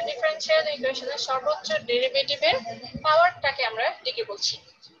 একটা ডিফারেনশিয়াল ইকুয়েশনের সর্বোচ্চ ডেরিভেটিভের পাওয়ারটাকে আমরা ডিগ্রি বলছি।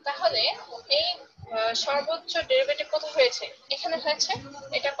 তাহলে এই সর্বোচ্চ ডেরিভেটিভ কত হয়েছে, এখানে হয়েছে,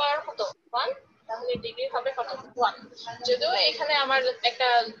 এটা পাওয়ার কত, 1, তাহলে ডিগ্রি হবে কত, 1। যদিও এখানে আমার একটা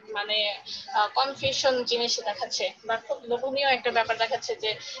মানে কনফিউশন জিনিস দেখাচ্ছে বা খুব লোভনীয় একটা ব্যাপার দেখাচ্ছে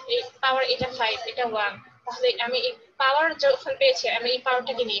যে এই পাওয়ার এটা 5 এটা 1, তাহলে আমি এই পাওয়ার যখন পেয়েছি আমি এই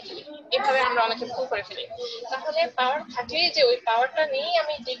পাওয়ারটাকে নিয়ে ফেলি, এভাবে আমরা অনেকে ভুল করে ফেলি। তাহলে পাওয়ার থাকলেই যে ওই পাওয়ারটা নিয়েই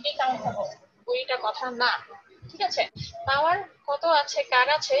আমি ডিগ্রি কাউন্ট হবো, ওইটা কথা না। ঠিক আছে, পাওয়ার কত আছে কার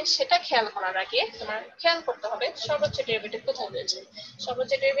আছে সেটা খেয়াল করার আগে তোমার খেয়াল করতে হবে সর্বোচ্চ ডেরিভেটিভ কোথায় হয়েছে।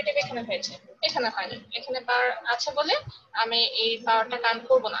 সর্বোচ্চ ডেরিভেটিভ এখানে হয়েছে, এখানে হয়নি, এখানে পাওয়ার আছে বলে আমি এই পাওয়ারটা কাউন্ট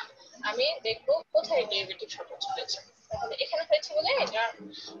করব না, আমি দেখবো কোথায় ডেরিভেটিভ সর্বোচ্চ হয়েছে, তাহলে এখানে হয়েছে বলে এটা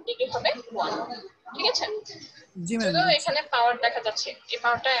ডিগ্রি হবে 1। ঠিক আছে, জি ম্যাম। যদিও এখানে পাওয়ার দেখা যাচ্ছে, এই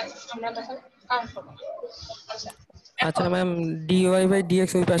পাওয়ারটা আমরা তখন কাউন্ট করবো না। আচ্ছা আচ্ছা এখন ম্যাম, dy/dx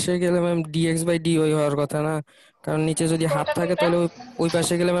ওই পাশে গেলে ম্যাম dx/dy হওয়ার কথা না, কারণ নিচে যদি হাফ কোনটা থাকে কোনটা, তাহলে ওই ওই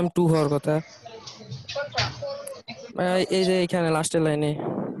পাশে গেলে ম্যাম 2 হওয়ার কথা। কোনটা এই যে এখানে লাস্টের লাইনে,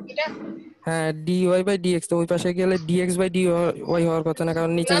 এটা, হ্যাঁ dy/dx, তো ওই পাশে গেলে dx/dy হওয়ার কথা না,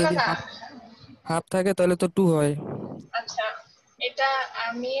 কারণ নিচে না না যদি না, হাফ হাফ থাকে তাহলে তো 2 হয়। আচ্ছা এটা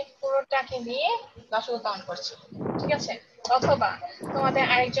আমি পুরোটাকে নিয়ে দশক কাউন্ট করছি। ঠিক আছে, অথবা তোমাদের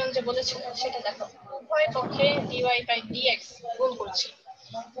আরেকজন যে বলেছিল সেটা দেখো, উভয় পক্ষে dy/dx গুণ করছি,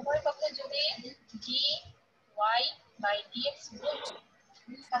 উভয় পক্ষে যদি dy/dx গুণ করি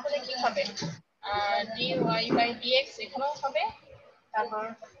তাহলে কি হবে, dy/dx এখানেও হবে, তারপর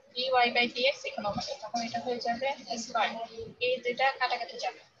dy/dx এখানেও হবে, তখন এটা হয়ে যাবে স্কয়ার, এই দুটা কাটাকাটি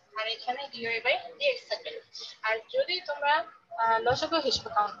যাবে আর এখানে dy/dx থাকবে। আর যদি তোমরা লসগু হিসেবে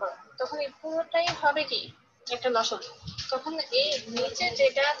কাউন্ট করো তখন এই পুরোটাই হবে কি একটা লসগু, তখন এই নিচে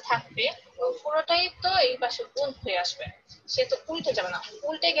যেটা থাকবে ওই পুরোটাই তো এই পাশে গুণ হয়ে আসবে, সে তো উল্টে যাবে না,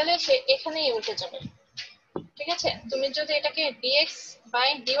 উল্টে গেলে সে এখানেই উল্টে যাবে। ঠিক আছে, তুমি যদি এটাকে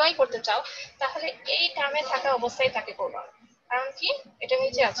dx/dy করতে চাও তাহলে এই টার্মে থাকা অবস্থায় তাকে করবা, কারণ কি এটা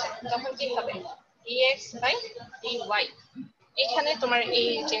নিচে আছে, তখন কি হবে dx/dy, এখানে তোমার এই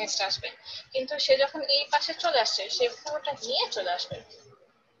জিনিসটা আসবে, কিন্তু সে যখন এই পাশে চলে আসছে সে পুরোটা নিয়ে চলে আসবে।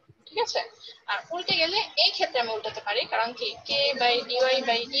 ঠিক আছে, আর উল্টে গেলে এই ক্ষেত্রে আমি উল্টাতে পারি, কারণ কি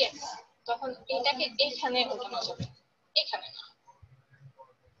k/dy/dx, তখন এটাকে এইখানে উল্টানো যাবে, এখানে না।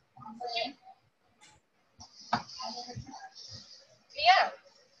 ক্লিয়ার?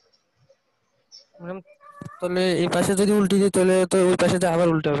 ম্যাম তাহলে এই পাশে যদি উল্টে দিই তাহলে তো ওই পাশে যে আবার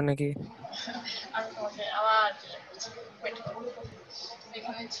উল্টে হবে নাকি? আমি তোমাকে আবার wait করো।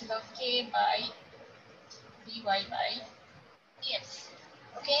 এখানে ছিল k/dy/dx।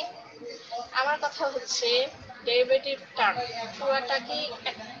 ওকে, আমার কথা হচ্ছে ডেরিভেটিভ টার্ম পুরোটা কি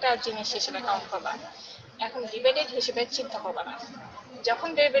একটা জিনিস হিসেবে কাউন্ট করবা, এখন ডিভাইডেড হিসেবে চিন্তা করবা না। যখন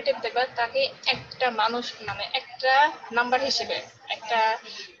ডেরিভেটিভ দেখবা তাকে একটা মানুষ মানে একটা নাম্বার হিসেবে, একটা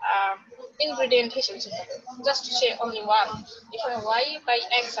ইনগ্রেডিয়েন্ট হিসেবে চিন্তা করবো, জাস্ট সে অনলি ওয়ান। এখানে ওয়াই বাই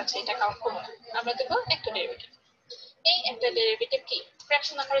এক্স আছে, এটা কাউন্ট করবো না, আমরা দেখবো একটা ডেরিভেটিভ। এই একটা ডেরিভেটিভ কি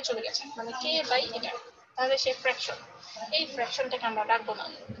ফ্র্যাকশন আকারে চলে গেছে, মানে কে বাই এটা, তাহলে সে ফ্র্যাকশন। এই ফ্র্যাকশনটাকে আমরা রাখবো না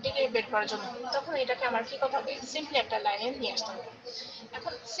ডিগ্রি বের করার জন্য, তখন এটাকে আমার কি করতে হবে, সিম্পলি একটা লাইনে নিয়ে আসতে হবে।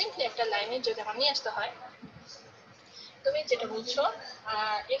 এখন সিম্পলি একটা লাইনে যদি আমার নিয়ে আসতে হয়, তুমি যেটা বলছো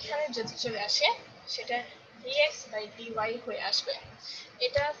এখানে যদি চলে আসে সেটা dx বাই dy হয়ে আসবে।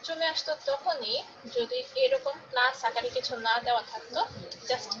 এটা চলে আসতো তখনই যদি এরকম প্লাস আকারে কিছু না দেওয়া থাকতো,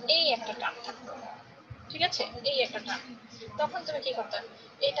 জাস্ট এই একটা টার্ম থাকতো, ঠিক আছে, এই একটা টার্ম। তখন তুমি কি করতে,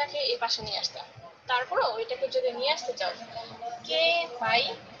 এটাকে এই পাশে নিয়ে আসতে। তারপরও এটাকে যদি নিয়ে আসতে চাও কে বাই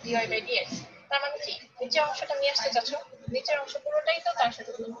ডিওয়াই বাই ডিএক্স, তার মানে কি নিচের অংশটা নিয়ে আসতে চাচ্ছ, নিচের অংশ পুরোটাই তো তার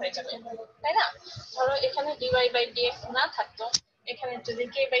সাথে গুণ হয়ে যাবে, তাই না? ধরো এখানে ডিওয়াই বাই ডিএক্স না থাকতো, এখানে যদি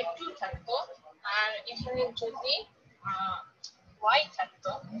কে বাই 2 থাকতো, আর এখানে যদি ওয়াই থাকতো,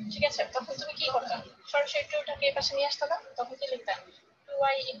 ঠিক আছে, তখন তুমি কি করতে, সরাসরি 2টাকে এই পাশে নিয়ে আসতে না, তখন কি লিখতে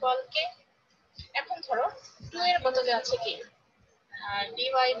 2y ইকুয়াল কে। এখন ধরো 2 এর বদলে আছে কি dy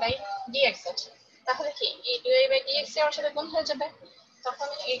বাই dx আছে, তাহলে কি এই dy বাই dx এর সাথে গুণ হয়ে যাবে, তখন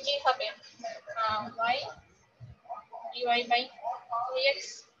এই কি হবে y dy বাই dx,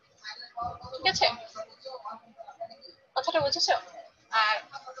 ঠিক আছে, কথাটা বুঝেছো? আর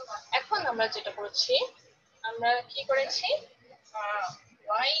এখন আমরা যেটা করেছি, আমরা কি করেছি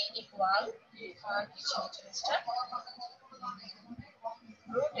y ইকুয়াল কিছু জিনিসটা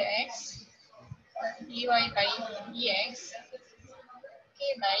root x dy by dx k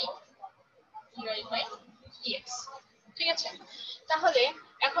by dy by dx, ঠিক আছে। তাহলে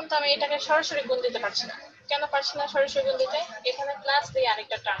এখন তো আমি এটাকে সরাসরি গুণ দিতে পারছি না, কেন পারছি না সরাসরি গুণ দিতে, এখানে প্লাস দিয়ে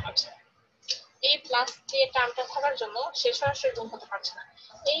আরেকটা টার্ম আছে, এই প্লাস দিয়ে টার্মটা থাকার জন্য সে সরাসরি গুণ করতে পারছে না।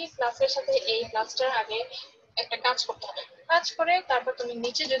 এই প্লাসের সাথে এই প্লাসটার আগে একটা কাজ করতে হবে, কাজ করে তারপর তুমি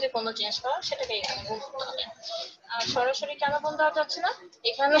নিচে যদি কোনো জিনিস পাও সেটাকে এখানে গুণ করতে হবে। আর সরাসরি কেন গুণ দেওয়া যাচ্ছে না,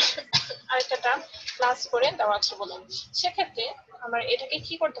 এখানে আরেকটা টার্ম প্লাস করে দেওয়া আছে বলে, সেক্ষেত্রে আমার এটাকে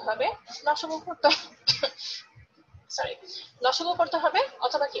কি করতে হবে, লসাগু করতে সরি লসাগু করতে হবে,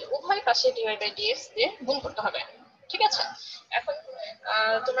 অথবা কি উভয় পাশে ডিভাইড বাই ডিএক্স দিয়ে গুণ করতে হবে, ঠিক আছে। এখন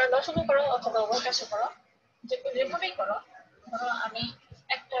তোমরা লসাগু করো অথবা উভয় পাশে করো, যেভাবেই করো। ধরো আমি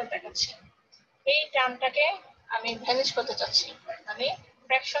একটা দেখাচ্ছি, এই টার্মটাকে আমি ভ্যানিশ করতে চাচ্ছি, মানে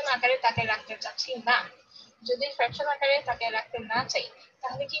ফ্র্যাকশন আকারে তাকে রাখতে চাচ্ছি না। যদি ফ্র্যাকশন আকারে তাকে রাখতে না চাই,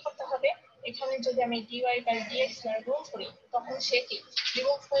 তাহলে কি করতে হবে, এখানে যদি আমি ডিওয়াই বাই ডিএক্স গুণ করি তখন সে কি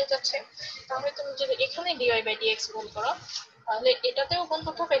রিমুভ হয়ে যাচ্ছে। তাহলে তুমি যদি এখানে ডিওয়াই বাই ডিএক্স গুণ করো, তাহলে এটাতেও গুণ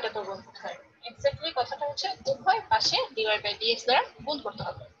করতে হবে, এটাতেও গুণ করতে হবে। এক্স্যাক্টলি কথাটা হচ্ছে উভয় পাশে ডিওয়াই বাই ডিএক্স দ্বারা গুণ করতে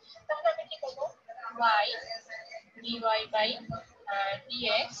হবে। তাহলে আমি কি করবো, y dy by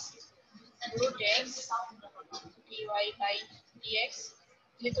dx root x dy by dx,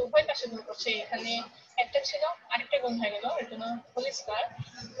 যেহেতু উভয় পাশে গুণ করছে, এখানে একটা ছিল আরেকটা গুণ হয়ে গেল, এর জন্য হোল স্কয়ার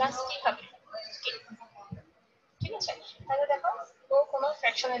প্লাস কি হবে k, ঠিক আছে। তাহলে দেখো ও কোনো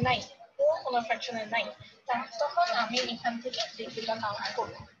ফ্র্যাকশনে নাই, ও কোনো ফ্র্যাকশনে নাই, তখন আমি এখান থেকে ডিগ্রিটা কাউন্ট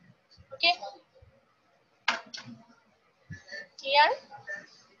করব, ওকে, ক্লিয়ার?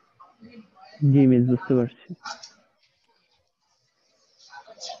 জি মিস, বুঝতে পারছি।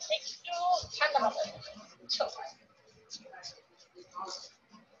 আচ্ছা, একটু ঠান্ডা মাথায় বুঝছো।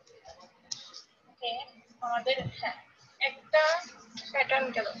 ওকে, আমাদের হ্যাঁ একটা প্যাটার্ন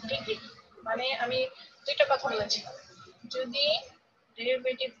গেল ডিগ্রি, মানে আমি দুইটা কথা বলেছি, যদি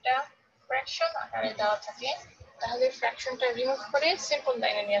ডেরিভেটিভটা ফ্র্যাকশন আকারে দেওয়া থাকে তাহলে ফ্র্যাকশনটা রিমুভ করে সিম্পল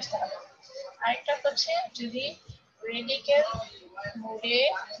লাইনে নিয়ে আসতে হবে। আরেকটা হচ্ছে যদি রেডিক্যাল মোডে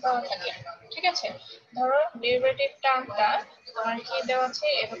দেওয়া থাকে, ঠিক আছে। ধরো ডেরিভেটিভ টার্মটা আমার কি দেওয়া আছে,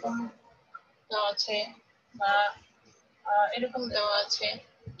 এরকম দেওয়া আছে বা এরকম দেওয়া আছে,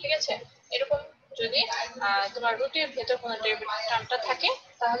 ঠিক আছে। এরকম যদি তোমার রুটের ভেতর কোনো ডেরিভেটিভ টার্মটা থাকে,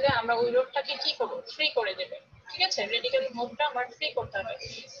 তাহলে আমরা ওই রুটটাকে কি করব, ফ্রি করে দেবে, ঠিক আছে। রেডিক্যাল মোডটা আমার ফ্রি করতে হবে,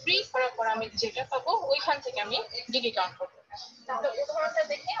 ফ্রি করার পর আমি যেটা পাবো ওইখান থেকে আমি ডিগ্রি কাউন্ট করবো। তাহলে উদাহরণটা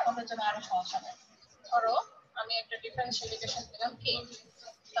দেখে আমাদের জন্য আরো সহজ হবে। ধরো আমি একটা ডিফারেন্সিয়াল ইকুয়েশন দিলাম কি,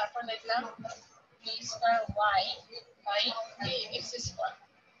 তারপর লিখলাম b square y by ax square,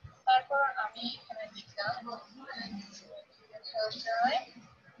 তারপর আমি এখানে লিখলাম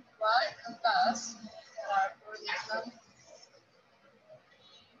y প্লাস, তারপর লিখলাম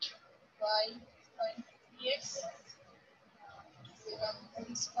y বাই dx দিলাম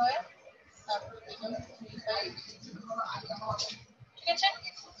স্কয়ার, তারপর দিলাম 3 বাই, ঠিক আছে।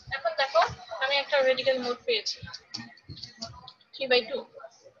 এখন দেখো আমি একটা একটা রেডিক্যাল মোড পেয়েছি 3/2,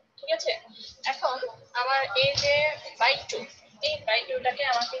 ঠিক আছে। এখন আমার এই যে বাই 2, এই বাই 2টাকে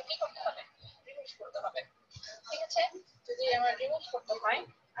আমাকে কি করতে হবে, রিমুভ করতে হবে, ঠিক আছে। যদি আমার রিমুভ করতে হয়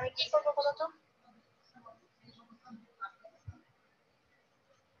আমি কি করব বলো তো,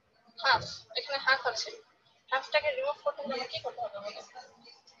 হাফ, এখানে হাফ আছে, হাফটাকে রিমুভ করতে হলে আমার কি করতে হবে বলো?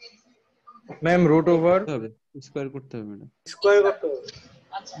 ম্যাম রুট ওভার হবে স্কোয়ার করতে হবে ম্যাডাম। স্কয়ার করতে হবে।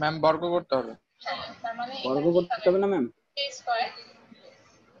 আচ্ছা ম্যাম বর্গ করতে হবে। হ্যাঁ, তার মানে বর্গ এখানে কি করতে হবে, হবে না ma'am? a square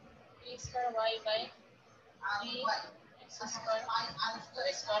y by 3x square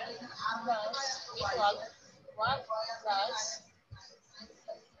square plus equal 1 plus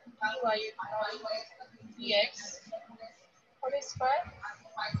dy dx whole square,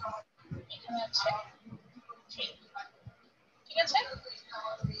 এখানে আছে 3, ঠিক আছে।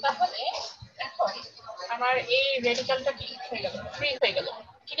 তাহলে এখন আমার এই রেডিক্যালটা কি হয়ে গেল, ফ্রি হয়ে গেল,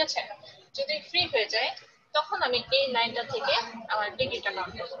 ঠিক আছে। যদি ফ্রি হয়ে যায় তখন আমি এই লাইনটা থেকে আমার ডিগ্রিটা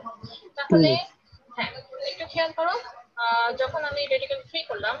কাউন্ট করব। তাহলে হ্যাঁ একটু খেয়াল করো, যখন আমি রেডিক্যাল ফ্রি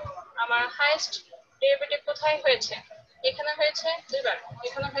করলাম আমার হাইয়েস্ট ডেরিভেটিভ কোথায় হয়েছে, এখানে হয়েছে দুইবার,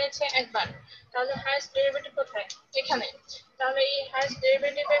 এখানে হয়েছে একবার, তাহলে হাইয়েস্ট ডেরিভেটিভ কোথায়, এখানে। তাহলে এই হাইয়েস্ট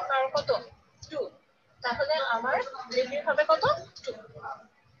ডেরিভেটিভের পাওয়ার কত, 2, তাহলে আমার ডিগ্রি হবে কত, 2,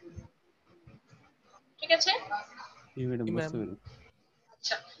 ঠিক আছে। জি ম্যাডাম জি ম্যাম। বুঝতে পেরেছি।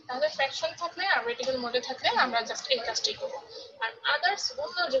 আচ্ছা, তাহলে ফ্র্যাকশন থাকলে আর রেডিক্যাল মোডে থাকলে আমরা জাস্ট এই কাজটাই করব। আর আদার্স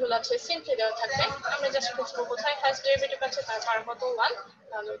অন্য যেগুলো আছে সিম্পলি দেওয়া থাকলে আমরা জাস্ট বুঝবো কোথায় ফার্স্ট ডেরিভেটিভ আছে তার পাওয়ার কত 1,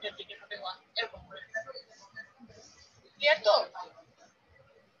 তাহলে ওটার ডিগ্রি হবে 1, এরকম করে। ক্লিয়ার তো?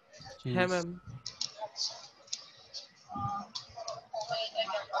 হ্যাঁ ম্যাম। আচ্ছা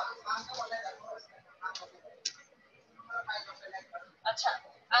আচ্ছা,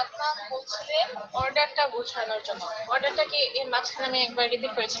 আপনার বলছিলেন অর্ডারটা বোঝানোর জন্য, অর্ডারটা কি এর মাঝখানে আমি একবার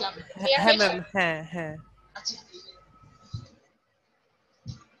রিপিট করেছিলাম, ক্লিয়ার হ্যাঁ হয়েছে? ম্যাম, হ্যাঁ হ্যাঁ। আচ্ছা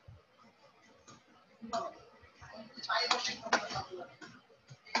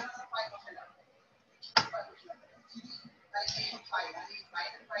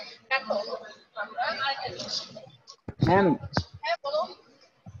এখন আমরা আরেকটা জিনিস, ম্যাম হ্যাঁ বলো।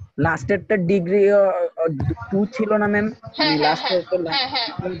 লাস্টেরটা ডিগ্রি 2 ছিল না ম্যাম? হ্যাঁ আমি হ্যাঁ লাস্টে হ্যাঁ একটা হ্যাঁ হ্যাঁ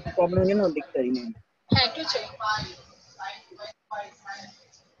প্রবলেম জন্য দেখতে পারি ম্যাম। হ্যাঁ একটু ছিল।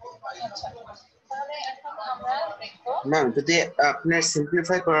 আচ্ছা তাহলে এখন আমরা দেখবো, ম্যাম যদি আপনার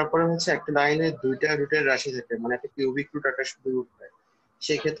সিম্পলিফাই করার পরে হচ্ছে একটা লাইনে দুইটা রুটের রাশি থাকে, মানে একটা কিউবিক রুট একটা শুধু রুট হয়,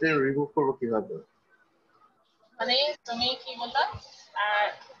 সেই ক্ষেত্রে রিমুভ করবো কিভাবে? মানে তুমি কি বললা,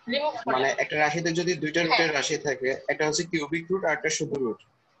 রিমুভ মানে করে, একটা রাশিতে যদি দুইটা হ্যাঁ রুটের রাশি থাকে, একটা হচ্ছে কিউবিক রুট আর একটা শুধু রুট,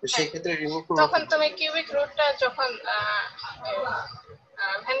 তো সেই হ্যাঁ, ক্ষেত্রে রিমুভ করবো তখন কিভাবে? তুমি কিউবিক রুটটা যখন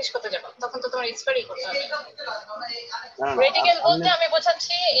ভ্যানিশ করতে যাবে তখন তো তোমার এক্সপায়ারই করতে হবে। না না রেডিক্যাল বলতে আপনি আমি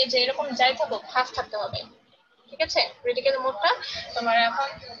বোঝাচ্ছি এই যে এরকম যাই থাকুক হাফ থাকতে হবে, ঠিক আছে। রেডিক্যাল মোডটা তোমার এখন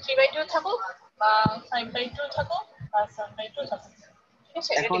 3/2 থাকুক বা 5/2 থাকুক বা 7/2 থাকুক, ঠিক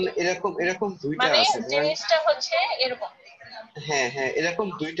আছে। এখন রেডিক্যাল এরকম এরকম দুইটা মানে আছে ধরেন, জিনিসটা হচ্ছে এরকম। হ্যাঁ হ্যাঁ এরকম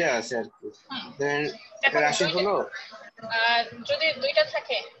দুইটা আছে আর কি, ধরেন একটা এখন রাশি হলো, যদি দুইটা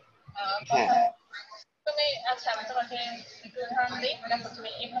থাকে হ্যাঁ তখন তুমি, আচ্ছা আমি তোমাকে একটু উদাহরণ দিই, দেখো তুমি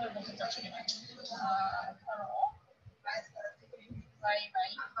এইভাবে বলতে চাচ্ছ কিনা। ধরো y by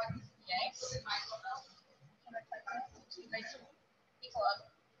x equal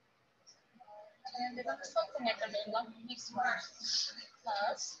something একটা দিলাম x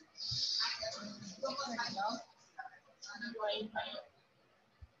plus y by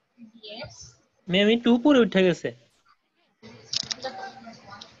dx, ma'am একটু উপরে উঠে গেছে। দেখো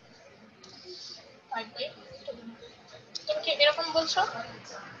 5/2, তুমি কি এরকম বলছো?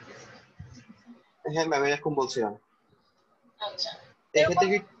 হ্যাঁ ম্যাম এরকম বলছিলাম। আচ্ছা এক্ষেত্রে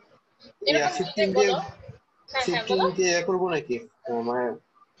কি এরকম যদি 15 দিয়ে বলো, হ্যাঁ হ্যাঁ বলো। 15 দিয়ে করবো নাকি, মানে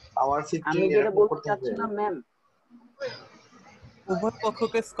আবার আমি 15 যেটা এরকম বলতে করতে হবে? চাচ্ছিলাম ম্যাম, উভয়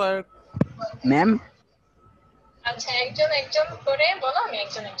পক্ষকে স্কয়ার। ম্যাম আচ্ছা একজন একজন করে বলো, আমি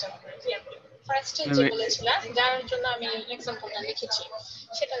একজন একজন করে ক্লিয়ার করি। ফার্স্টে যে বলেছিলাম যার জন্য আমি এক্সাম্পলটা লিখেছি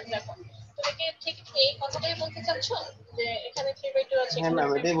সেটা দেখো, তুমি কি ঠিক এই কথাটাই বলতে চাচ্ছ যে এখানে 3/2 আছে হ্যাঁ এখানে ম্যাম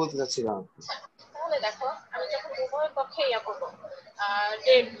 3/2? এটাই বলতে চাচ্ছিলাম। আচ্ছা, তাহলে দেখো আমি যখন উভয় পক্ষে ইয়া করবো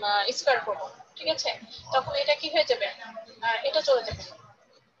যে স্কয়ার করবো, ঠিক আছে, তখন এটা কি হয়ে যাবে, এটা চলে যাবে,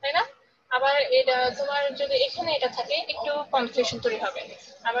 তাই না। আবার এটা তোমার যদি এখানে এটা থাকে একটু কনফিউশন তৈরি হবে।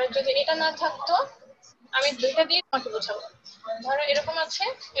 আবার যদি এটা না থাকতো আমি দুইটা দিয়ে তোমাকে বোঝাবো। ধরো এরকম আছে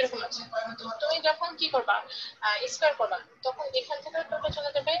এরকম আছে, তুমি যখন কি করবা স্কয়ার করবা তখন এখান থেকে দুটো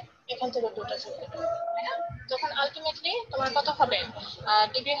চলে যাবে, এখান থেকে দুটো চলে যাবে, তাই না। তখন আলটিমেটলি তোমার কত হবে,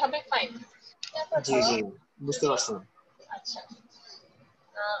 ডিগ্রি হবে 5। তারপর জি ধরো জি বুঝতে পারছি। আচ্ছা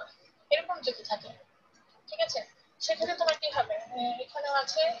এরকম যদি থাকে, ঠিক আছে, সেক্ষেত্রে তোমার কি হবে, এখানেও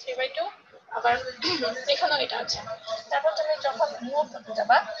আছে 3/2, আবার এখানেও এটা আছে। তারপর তুমি যখন মুভ করতে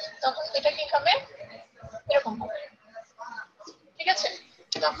যাবা তখন এটা কি হবে, এরকম হবে, ঠিক আছে।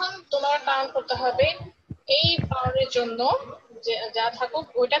 তখন তোমার কাউন্ট করতে হবে এই পাওয়ারের জন্য যে যা থাকুক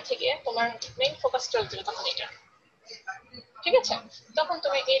ওইটা থেকে তোমার মেইন ফোকাস চলছে তখন এটা, ঠিক আছে। তখন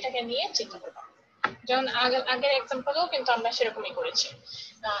তুমি এইটাকে নিয়ে চিন্তা করবা। যেমন আগের এক্সাম্পলেও কিন্তু আমরা সেরকমই করেছি।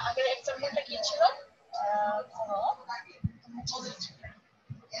 আগের এক্সাম্পলটা কি ছিল,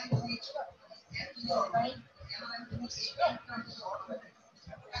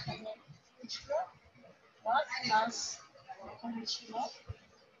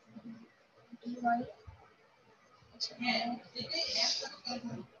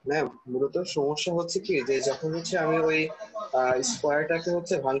 ম্যাম মূলত সমস্যা হচ্ছে কি যে যখন হচ্ছে আমি ওই স্কোয়ারটাকে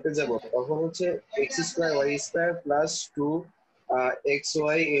হচ্ছে ভাঙতে যাব তখন হচ্ছে x² y² plus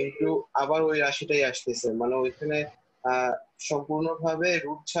 2xy into আবার ওই রাশিটাই আসতেছে, মানে ওইখানে সম্পূর্ণভাবে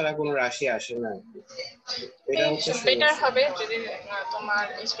রুট ছাড়া কোনো রাশি আসে না। এটা হচ্ছে বেটার সমস্যা। হবে যদি তোমার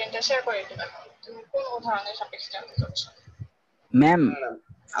স্ক্রিনটা শেয়ার করে দিতে পারো। তুমি কোন উদাহরণের সাপেক্ষে জানতে চাচ্ছ? ম্যাম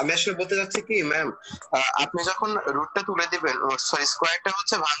আমি আসলে বলতে চাচ্ছি কি ম্যাম, আপনি যখন রুটটা তুলে দিবেন, সরি স্কোয়ারটা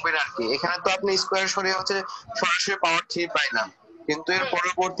হচ্ছে ভাঙবেন আর কি, এখানে তো আপনি স্কোয়ার সরিয়ে হচ্ছে সরাসরি পাওয়ার 3 পাইলাম, কিন্তু এর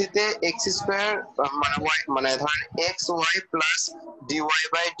পরবর্তীতে x² মানে y মানে ধরেন xy plus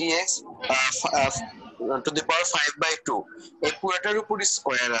dy/dx to the পাওয়ার 5/2 এই পুরোটার উপর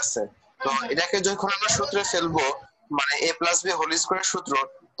স্কোয়ার আছে। তো এটাকে যখন আমরা সূত্রে ফেলবো মানে a plus b whole square সূত্র,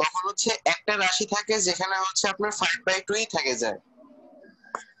 তখন হচ্ছে একটা রাশি থাকে যেখানে হচ্ছে আপনার 5/2ই থেকে যায়।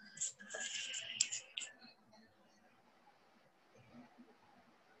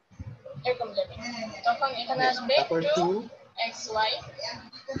 এরকম যাবে, তখন এখানে আসবে 2xy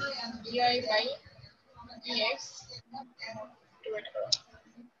dy/dx।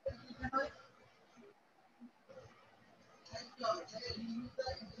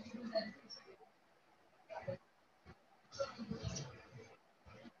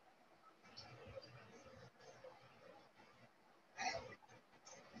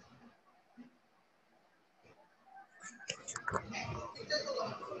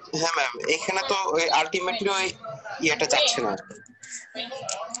 হ্যাঁ ম্যাম, এখানে তো ওই আলটিমেটলি ওই ইয়েটা যাচ্ছে না।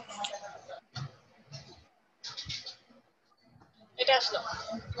 এটা আসলো,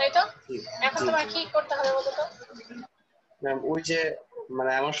 তাই তো? এখন তোমার কি করতে হবে বলো তো? ম্যাম ওই যে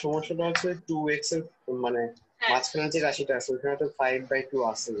মানে আমার সমস্যাটা হচ্ছে 2x এর মানে মাঝখানে যে রাশিটা আছে ওখানে তো 5/2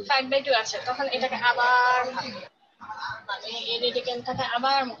 আছে। 5/2 আছে, তখন এটাকে আবার মানে এই রেডিকেনটাকে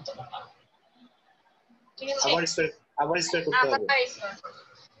আবার মুক্ত করবা, ঠিক আছে। আবার স্কয়ার করতে হবে,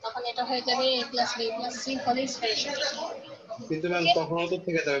 তখন এটা হয়ে যাবে a + b + c whole square. কিন্তু ম্যাম তখনও তো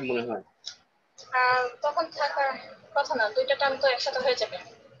থেকে যাবে মনে হয়। তখন থাকার কথা না, দুইটা টার্ম তো একসাথে হয়ে যাবে।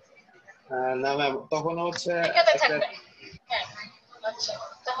 না ম্যাম তখন হচ্ছে একসাথে থাকবে। হ্যাঁ, আচ্ছা,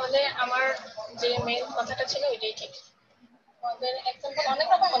 তাহলে আমার যে মেইন কথাটা ছিল এটাই ঠিক। আমাদের এক্সাম্পল অনেক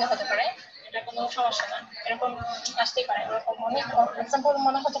রকম মনে হতে পারে, এটা কোনো সমস্যা না, এরকম আসতেই পারে, এরকম অনেক এক্সাম্পল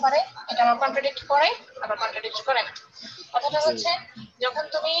মনে হতে পারে, এটা আমার কন্ট্রাডিক্ট করে আবার কন্ট্রাডিক্ট করে না। কথাটা হচ্ছে যখন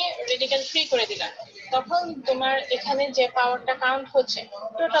তুমি রেডিক্যাল ফ্রি করে দিলা তখন তোমার এখানে যে পাওয়ারটা কাউন্ট হচ্ছে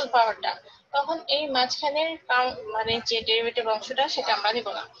টোটাল পাওয়ারটা, তখন এই মাঝখানের মানে যে ডেরিভেটিভ অংশটা সেটা আমরা নেব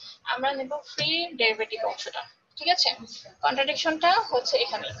না, আমরা নেব ফ্রি ডেরিভেটিভ অংশটা, ঠিক আছে। কন্ট্রাডিকশনটা হচ্ছে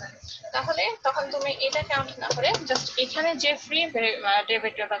এখানে। তাহলে তখন তুমি এটা কাউন্ট না করে জাস্ট এখানে যে ফ্রি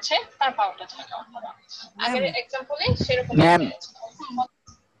ডেরিভেটিভ আছে তার পাওয়ারটা তুমি কাউন্ট করো। আগের এক্সাম্পলে সেরকম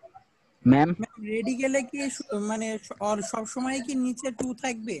ম্যাম রেডিকেলে কি মানে সব সময় কি নিচে 2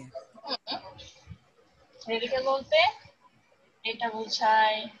 থাকবে? রেডিকেল বলতে এটা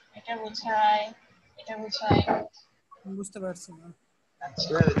বোঝায়, এটা বোঝায়, এটা বোঝায়, বুঝতে পারছি না।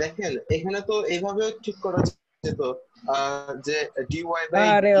 দেখেন এখানে তো এইভাবে ঠিক করা যেত যে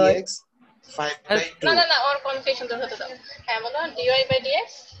dy/dx 5/2। না না না, ওর কনফিউশন দূর হতে দাও। হ্যাঁ বলো, dy/dx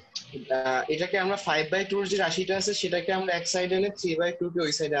এটাকে আমরা 5/2 যে রাশিটা আছে সেটাকে আমরা এক সাইডে এনে 3/2 কে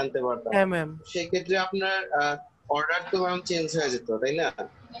ওই সাইডে আনতে পারতাম। হ্যাঁ ম্যাম, সেই ক্ষেত্রে আপনার অর্ডার তো ম্যাম চেঞ্জ হয়ে যেত, তাই না?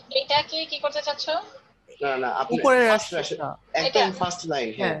 এটা কি করতে চাচ্ছ? না না, আপনি উপরের ফার্স্ট রাশি রাশিটা একদম ফার্স্ট লাইন,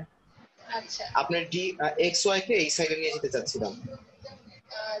 হ্যাঁ আচ্ছা, আপনার xy কে এই সাইডে নিয়ে যেতে চাচ্ছিলাম।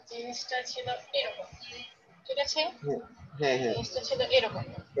 জিনিসটা ছিল এরকম, ঠিক আছে। হ্যাঁ হ্যাঁ জিনিসটা ছিল এরকম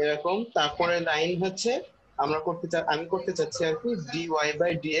এরকম, তারপরে লাইন হচ্ছে আমি করতে চাচ্ছি আর কি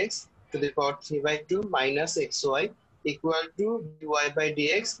dy/dx to the power 3/2 minus xy equal to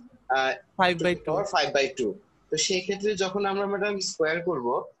dy/dx 5/2। তো সেই ক্ষেত্রে যখন আমরা ম্যাডাম স্কয়ার করব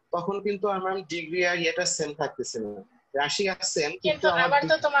তখন কিন্তু আমার ডিগ্রি আর এটা সেম থাকতেছে না, রাশি আর সেম, কিন্তু আবার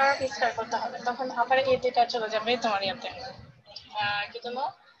তো তোমার স্কয়ার করতে হবে, তখন আবার এই দুইটা চলে যাবে তোমার ইয়াতে কি জানো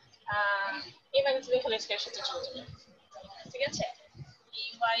এ মাইনাস বি হলে স্কয়ার সাথে চলে যাবে, ঠিক আছে? dy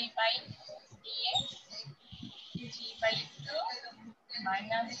by dx g by 2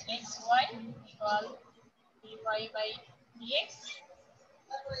 minus xy equal dy by dx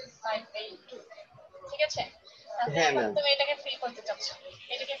 5/2, ঠিক আছে? তাহলে হ্যাঁ এখন ম্যাম, তুমি এটাকে ফ্রি করতে চাচ্ছ,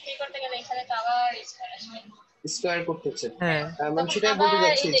 এটাকে ফ্রি করতে গেলে এখানে তো আবার স্কয়ার আসবে। স্কয়ার করতেছে। হ্যাঁ ম্যাম তখন সেটাই বলতে আবার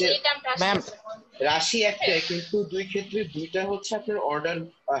চাচ্ছি এই যে যে এই টার্মটা ম্যাম আসতেছে। রাশি একটাই কিন্তু দুই ক্ষেত্রে দুইটা হচ্ছে আপনার অর্ডার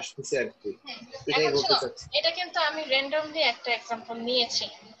আসতেছে আর কি, এটাই এখন বলতে শোনো, চাচ্ছি। এটা কিন্তু আমি র্যান্ডমলি একটা এক্সাম্পল নিয়েছি,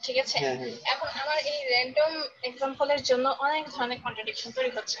 ঠিক আছে? হ্যাঁ হ্যাঁ এখন আমার এই র্যান্ডম এক্সাম্পলের জন্য অনেক ধরনের কন্ট্রাডিকশন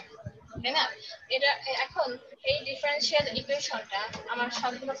তৈরি হচ্ছে, তাই না? এটা এখন এই ডিফারেনশিয়াল ইকুয়েশনটা আমার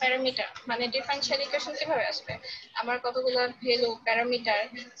সবগুলো প্যারামিটার, মানে ডিফারেনশিয়াল ইকুয়েশন কিভাবে আসবে, আমার কতগুলো ভ্যালু প্যারামিটার,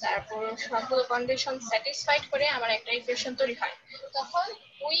 তারপর সবগুলো কন্ডিশন স্যাটিসফাইড করে আমার একটা ইকুয়েশন তৈরি হয়, তখন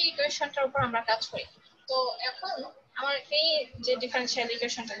ওই ইকুয়েশনটার উপর আমরা কাজ করি। তো এখন আমার এই যে ডিফারেনশিয়াল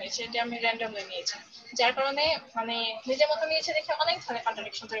ইকুয়েশনটা নিয়েছে এটা আমি র্যান্ডমলি নিয়েছি, যার কারণে মানে নিজের মতো নিয়েছে দেখে অনেক ধরনের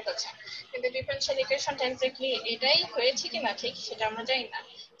কন্ট্রাডিকশন তৈরি হচ্ছে, কিন্তু ডিফারেনশিয়াল ইকুয়েশনটা এক্স্যাক্টলি এটাই হয়েছে কিনা ঠিক সেটা আমরা জানি না।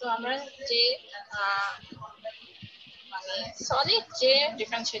 তো আমরা যে আহ, মানে সলিড যে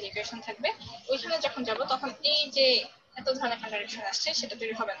ডিফারেনশিয়াল ইকুয়েশন থাকবে ওইখানে যখন যাব তখন এই যে এত ধরনের কন্ট্রাডিকশন আসছে সেটা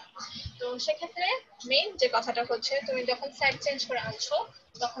তৈরি হবে না। তো সেক্ষেত্রে মেইন যে কথাটা হচ্ছে তুমি যখন সাইড চেঞ্জ করে আনছো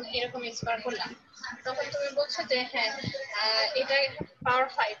তখন এরকম স্কোয়ার করলাম, তখন তুমি বলছো যে হ্যাঁ এটা পাওয়ার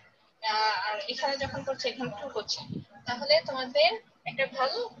 5, আর এখানে যখন করছে এখানে 2 করছে, তাহলে তোমাদের একটা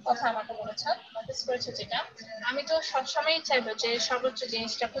ভালো কথা আমাকে বলেছ, নোটিস করেছো যেটা, আমি তো সবসময় চাইবো যে সর্বোচ্চ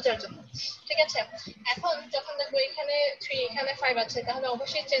জিনিসটা খোঁজার জন্য, ঠিক আছে? এখন যখন দেখবো এখানে 3 এখানে 5 আছে তাহলে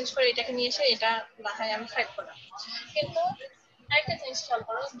অবশ্যই চেঞ্জ করে এটাকে নিয়ে এসে এটা না হয় আমি 5 করলাম, কিন্তু আরেকটা জিনিস খেয়াল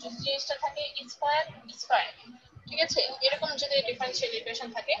করো, যদি জিনিসটা থাকে স্কয়ার স্কয়ার, ঠিক আছে? এরকম যদি ডিফারেনশিয়াল ইকুয়েশন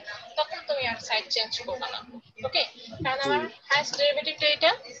থাকে তখন তুমি আর সাইড চেঞ্জ করবে না, ওকে? কারণ জি আমার হাইয়েস্ট ডেরিভেটিভটা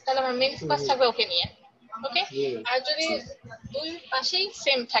এটা, তাহলে আমার মেইন ফোকাস থাকবে ওকে নিয়ে, ওকে? জি আর যদি জি দুই পাশেই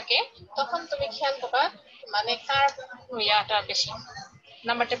সেম থাকে তখন তুমি খেয়াল করবা মানে কার ইয়াটা বেশি,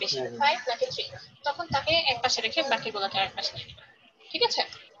 নাম্বারটা বেশি, হ্যাঁ হ্যাঁ। 5 নাকি 3, তখন তাকে এক পাশে রেখে বাকিগুলোকে আরেক পাশে রেখে দিবা, ঠিক আছে?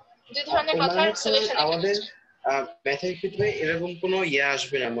 দুই ধরনের মানে কথার হচ্ছে সলিউশন এখানে আমাদের আছে। ম্যাথের ক্ষেত্রে এরকম কোনো ইয়ে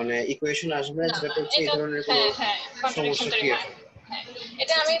আসবে না, মানে ইকুয়েশন আসবে না না না যেটাতে হচ্ছে এই এটা, ধরনের কোনো হ্যাঁ হ্যাঁ কন্ট্রাডিকশন সমস্যা তৈরি ক্রিয়েট হয়। হবে। হ্যাঁ,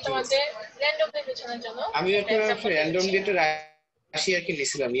 এটা আচ্ছা আমি আচ্ছা ঠিক আছে। তোমাদের র্যান্ডমলি বোঝানোর জন্য আমি একটা একটা এক্সাম্পল র্যান্ডম দিয়েছি। দিয়ে একটা রাশি আর কি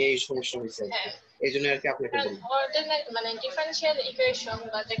নিয়েছিলাম, এই সমস্যা হয়েছে আর কি, হ্যাঁ, এই জন্য আর কি আপনাকে কারণ বললাম। অর্ডিনারি মানে ডিফারেনশিয়াল ইকুয়েশন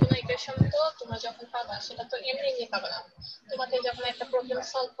বা যে কোনো ইকুয়েশন তো তোমরা যখন পাবা সেটা তো এমনি এমনি পাবে না, তোমাকে যখন একটা প্রবলেম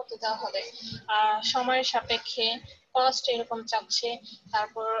সলভ করতে দেওয়া হবে সময়ের সাপেক্ষে কস্ট এরকম চাচ্ছে,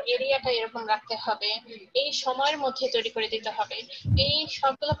 তারপর এরিয়াটা এরকম রাখতে হবে, এই সময়ের মধ্যে তৈরি করে দিতে হবে, এই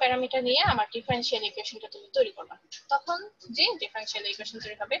সবগুলো প্যারামিটার নিয়ে আমার ডিফারেনশিয়াল ইকুয়েশনটা তুমি তৈরি করবা, তখন যে ডিফারেনশিয়াল ইকুয়েশন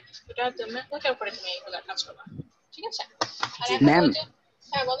তৈরি হবে ওটার উপরে তুমি এইগুলো কাজ করবা, ঠিক আছে? আর জি এখন ম্যাম ওই যে,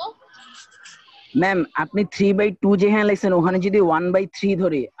 হ্যাঁ বলো। ম্যাম আপনি 3/2 যেখানে লিখছেন ওখানে যদি 1/3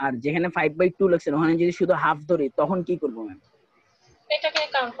 ধরি আর যেখানে 5/2 লিখছেন ওখানে যদি শুধু হাফ ধরি তখন কি করবো ম্যাম? এটাকে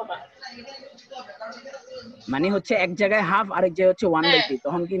কাউন্ট করবা। মানে হচ্ছে এক জায়গায় হাফ আরেক জায়গায় হচ্ছে ওয়ান বাই হ্যাঁ, থ্রি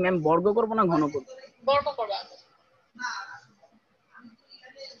তখন কি ম্যাম বর্গ করবো না ঘন করবো? বর্গ করবা।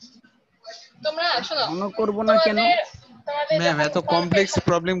 তোমরা শোনো, ঘন করবো না কেন? তোমাদের তোমাদের ম্যাম যখন এত কমপ্লেক্স কনফিউশন,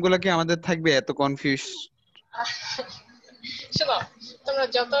 প্রবলেম গুলো কি আমাদের থাকবে এত কনফিউজ? শোনো, তোমরা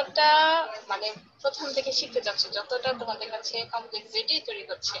যতটা মানে প্রথম থেকে শিখতে যাচ্ছ যতটা তোমাদের কাছে কমপ্লেক্সিটি তৈরি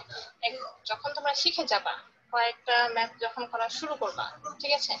হচ্ছে, যখন তোমরা শিখে যাবা কয়েকটা ম্যাথ যখন করা শুরু করবা,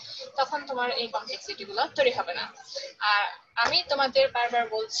 ঠিক আছে, তখন তোমার এই কমপ্লেক্সিটি গুলো তৈরি হবে না। আর আমি তোমাদের বারবার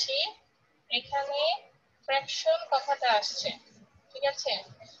বলছি এখানে ফ্র্যাকশন কথাটা আসছে, ঠিক আছে,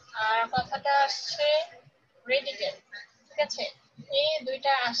 আর কথাটা আসছে রেডিকেল, ঠিক আছে? এই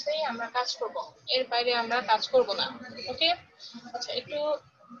দুইটা আসলেই আমরা কাজ করব, এর বাইরে আমরা কাজ করব না, ওকে? আচ্ছা একটু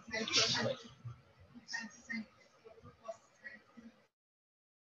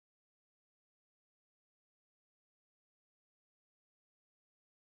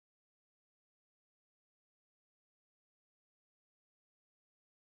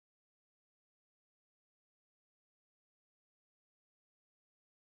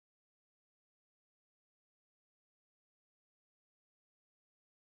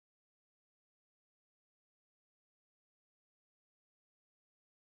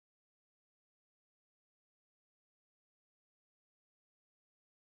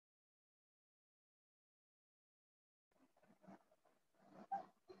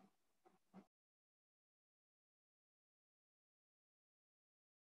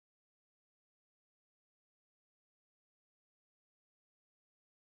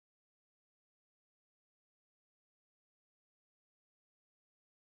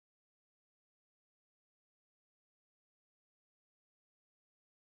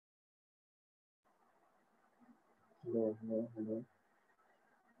hello.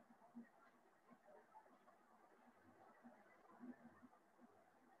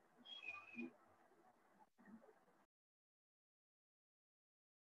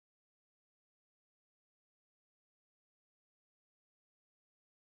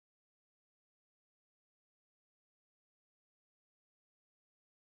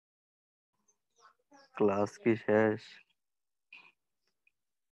 ক্লাস কি শেষ?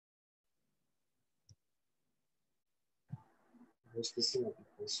 বুঝতেছি না কি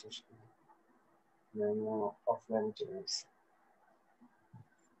শেষ করে ম্যামও অফলাইন চলে গেছে।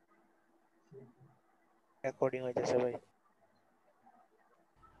 রেকর্ডিং হইতেছে ভাই।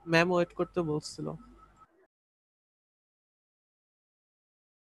 ম্যাম ওয়েট করতে বলছিল।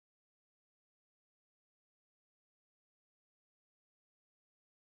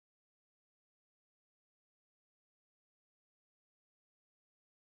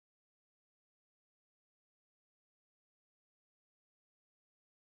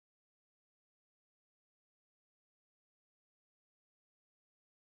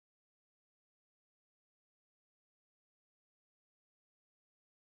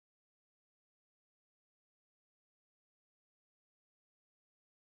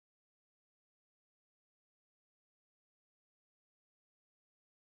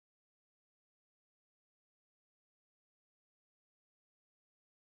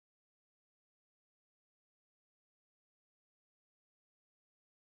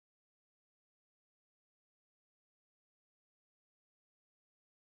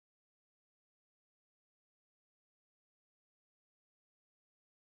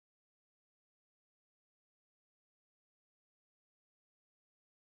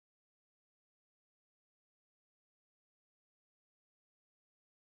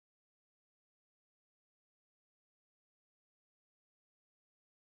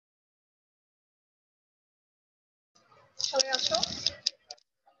 চলে আসো।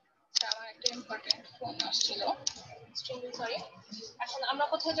 আমার একটা ইম্পর্টেন্ট ফোন আসছিল, সরি। এখন আমরা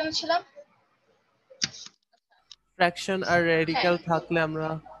কোথায় যেন ছিলাম? ফ্র্যাকশন আর হ্যাঁ, রেডিক্যাল থাকলে আমরা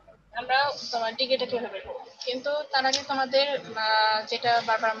আমরা তোমার ডিগ্রিটা কিভাবে বের করবো, কিন্তু তার আগে তোমাদের যেটা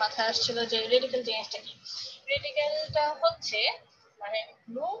বারবার মাথায় আসছিল যে রেডিক্যাল জিনিসটা কি। রেডিক্যালটা হচ্ছে মানে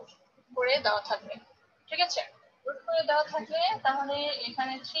রুট করে দেওয়া থাকবে, ঠিক আছে? রুট করে দেওয়া থাকলে তাহলে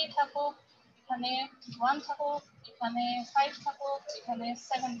এখানে 3 থাকুক, এখানে 1 থাকুক, এখানে 5 থাকুক, এখানে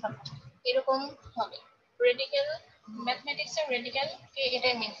 7 থাকুক, এরকম হবে রেডিক্যাল। ম্যাথমেটিক্স এর রেডিক্যাল কে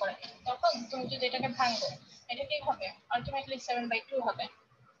এটাই মিন করে। তখন তুমি যদি এটাকে ভাঙো, এটা কি হবে? আলটিমেটলি 7/2 হবে,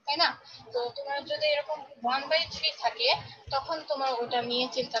 তাই না? তো তোমার যদি এরকম 1/3 থাকে, তখন তোমার ওটা নিয়ে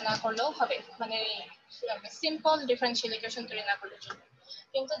চিন্তা না করলেও হবে, মানে সিম্পল ডিফারেন্সিয়াল ইকুয়েশন তৈরি না করলে চলবে।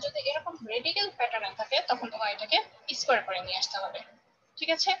 কিন্তু যদি এরকম রেডিক্যাল প্যাটার্ন থাকে, তখন তোমার এটাকে স্কোয়ার করে নিয়ে আসতে হবে, ঠিক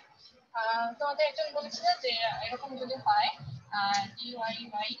আছে? তোমাদের একজন বলেছিল যে এরকম যদি হয়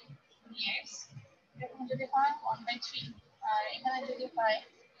dy/dx, এরকম যদি হয় 1/3, আর এখানে যদি হয়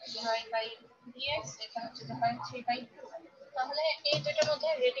dy/dx, এখানে যদি হয় 3/2, তাহলে এই দুটোর মধ্যে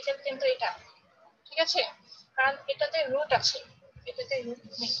রেডিক্যাল কিন্তু এটা, ঠিক আছে? কারণ এটাতে রুট আছে, এটাতে রুট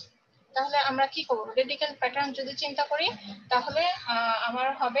নেই। তাহলে আমরা কি করব? রেডিক্যাল প্যাটার্ন যদি চিন্তা করি, তাহলে আমার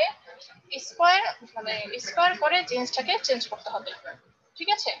হবে স্কোয়ার, মানে স্কোয়ার করে জিনিসটাকে চেঞ্জ করতে হবে, ঠিক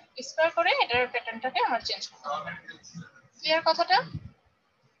আছে? স্কোয়ার করে এটার প্যাটার্নটাকে আমার চেঞ্জ করতে হবে। ক্লিয়ার কথাটা?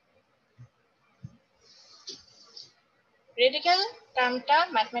 রেডিক্যাল টার্মটা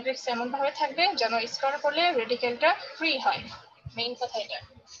ম্যাথমেটিক্স এমন ভাবে থাকবে যেন স্কোয়ার করলে রেডিক্যালটা ফ্রি হয়, মেইন কথা এটা।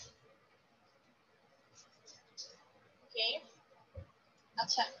 ওকে,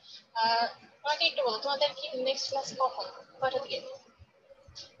 আচ্ছা, তোমাকে একটু বলো, তোমাদের কি নেক্সট ক্লাস কখন, কয়টা থেকে?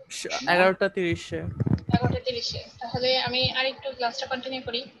 11:30-এ। 11:30-এ। তাহলে আমি আরেকটু ক্লাসটা কন্টিনিউ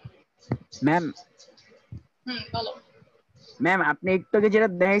করি। ম্যাম বলো। ম্যাম আপনি একটু আগে যেটা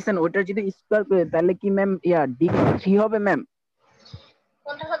দেখাইছেন ওটা যদি স্কয়ার করে তাহলে কি ম্যাম ডিগ্রি 3 হবে ম্যাম?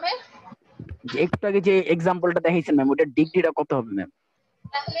 কোনটা হবে? যে একটু আগে যে এক্সাম্পলটা দেখাইছেন ম্যাম ওটার ডিগ্রিটা কত হবে ম্যাম?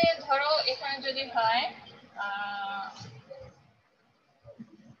 তাহলে ধরো এখানে যদি হয়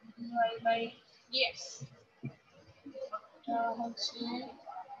y/dx, এটা হচ্ছে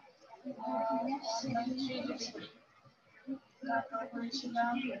 1/3 যদি করি, তারপর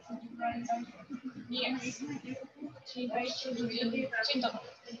করেছিলাম dy/dx 3/2 যদি চিন্তা করি,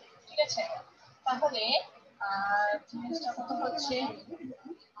 ঠিক আছে? তাহলে জিনিসটা কত হচ্ছে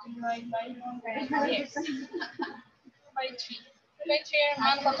dy/dx 2/3। 2/3 এর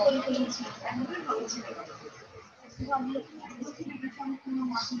মান কত?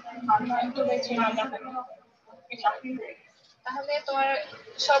 তাহলে তোমার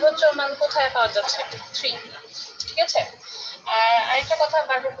সর্বোচ্চ মান কোথায় পাওয়া যাচ্ছে? 3। ঠিক আছে। আর আরেকটা কথা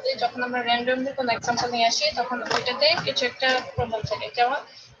বারবার বলি, যখন আমরা র্যান্ডমলি কোনো এক্সাম্পল নিয়ে আসি তখন ওইটাতে কিছু একটা প্রবলেম থাকে। যেমন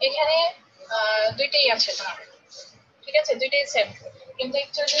এখানে দুইটাই আছে তোমার, ঠিক আছে, দুইটাই সেম, কিন্তু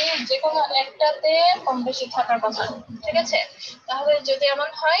অ্যাকচুয়ালি যে কোনো একটাতে কম বেশি থাকার কথা। ঠিক আছে। তাহলে যদি এমন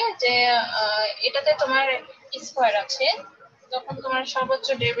হয় যে এটাতে তোমার স্কোয়ার আছে, যখন তোমার সর্বোচ্চ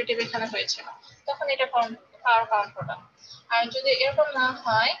ডেরিভেটিভ এখানে হয়েছে, তখন এটা পাওয়ার কাউন্ট করবা। আর যদি এরকম না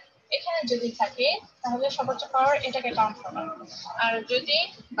হয়, এখানে যদি থাকে তাহলে সর্বোচ্চ পাওয়ার এটাকে কাউন্ট করবা। আর যদি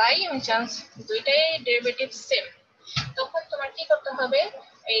বাই এনি চান্স দুইটাই ডেরিভেটিভ সেম, তখন তোমার কি করতে হবে,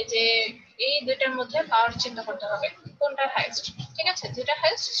 এই যে এই দুইটার মধ্যে পাওয়ার চিন্তা করতে হবে কোনটা হাইয়েস্ট। ঠিক আছে, যেটা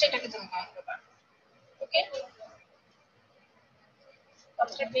হাইয়েস্ট সেটাকে তুমি কাউন্ট করবা। ওকে,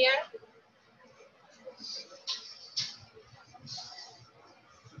 কথাটা ক্লিয়ার?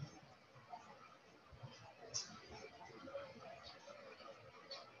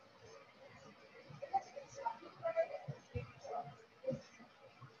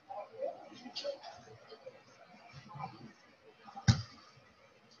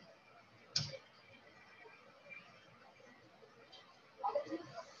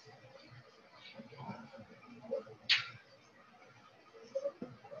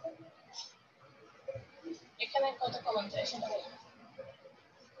 এখানে কত কমন যায় সেটা বলো।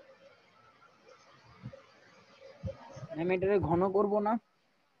 ম্যাম এটারে ঘন করব না?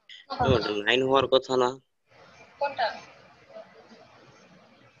 ওটা 9 হওয়ার কথা না? কোনটা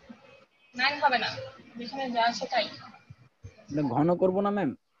 9 হবে না, যেখানে যা আছে তাই। এটা ঘন করব না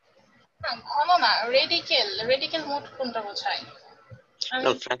ম্যাম? না, ঘন না, রেডিকেল। রেডিকেল মোড কোনটা বোঝায়?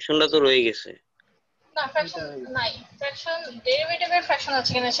 না, ফ্র্যাকশনটা তো রয়ে গেছে। না, ফ্র্যাকশন নাই। ফ্র্যাকশন ডেরিভেটিভের ফ্র্যাকশন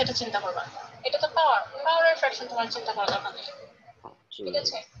আছে কিনা সেটা চিন্তা করবা। এটা তো পাওয়ার, পাওয়ারের ফ্র্যাকশন তোমার চিন্তা করা দরকার নেই। ঠিক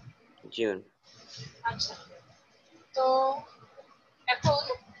আছে। জি ম্যাম। আচ্ছা, তো এখন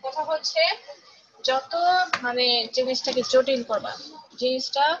কথা হচ্ছে যত মানে জিনিসটাকে জটিল করবা,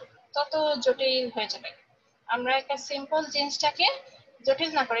 জিনিসটা তত জটিল হয়ে যাবে। আমরা একটা সিম্পল জিনিসটাকে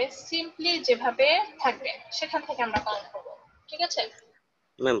জটিল না করে সিম্পলি যেভাবে থাকবে সেখান থেকে আমরা কাউন্ট করবো। ঠিক আছে।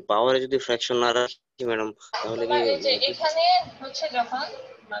 ম্যাম পাওয়ারে যদি ফ্র্যাকশন না রাখি ম্যাডাম, তাহলে কি তোমার এই যে এখানে হচ্ছে যখন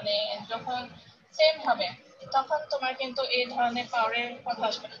মানে যখন সেম হবে তখন তোমার কিন্তু এই ধরনের পাওয়ারের কথা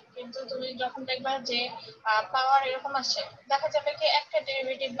আসবে না। কিন্তু তুমি যখন দেখবা যে পাওয়ার এরকম আসছে, দেখা যাবে কি একটা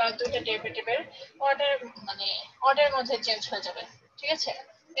ডেরিভেটিভ বা দুইটা ডেরিভেটিভের অর্ডার মানে অর্ডারের মধ্যে চেঞ্জ হয়ে যাবে। ঠিক আছে,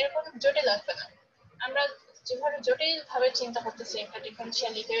 এরকম জটিল আসবে না। আমরা যেভাবে জটিল ভাবে চিন্তা করতেছি একটা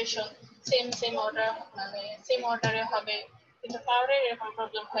differential equation, same same order মানে সেম অর্ডারে হবে, কিন্তু পাওয়ারের এরকম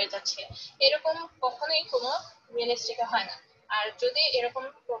প্রবলেম হয়ে যাচ্ছে, এরকম কখনোই কোনো রিয়েলিস্টিক হয় না। আর যদি এরকম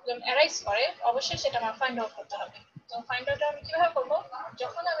প্রবলেম অ্যারাইজ করে অবশ্যই সেটা আমার ফাইন্ড আউট করতে হবে। তো ফাইন্ড আউট আমি কিভাবে করবো?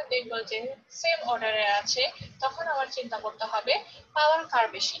 যখন আমি দেখবো যে সেম অর্ডারে আছে তখন আমার চিন্তা করতে হবে পাওয়ার কার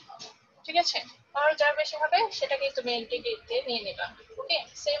বেশি। ঠিক আছে, পাওয়ার যার বেশি হবে সেটাকে তুমি ডিগ্রিতে নিয়ে নিবা। ওকে,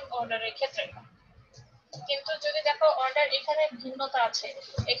 সেম অর্ডারের ক্ষেত্রে। কিন্তু যদি দেখো অর্ডার এখানে ভিন্নতা আছে,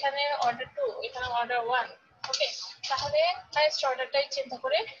 এখানে অর্ডার 2, এখানে অর্ডার 1, ওকে, তাহলে হাইয়েস্ট অর্ডারটাই চিন্তা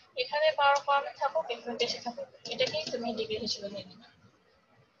করে এখানে পাওয়ার কম থাকুক এখানে বেশি থাকুক এটাকেই তুমি ডিগ্রি হিসেবে নিয়ে নিবে।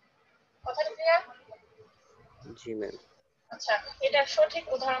 কথাটা ক্লিয়ার? জি ম্যাম। আচ্ছা, এটা সঠিক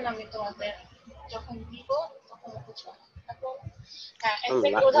উদাহরণ আমি তোমাদের যখন দিব তখন বুঝবো। এখন হ্যাঁ,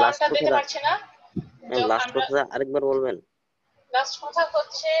 এক্সাক্ট লাস্ট উদাহরণটা দিতে কথাটা পারছি না। লাস্ট আমরা কথাটা আরেকবার বলবেন? লাস্ট কথা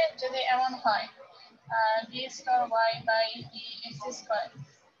হচ্ছে যদি এমন হয় D square Y by D x square,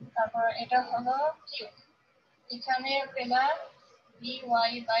 তারপর এটা হলো কিউ, এখানে পেলাম D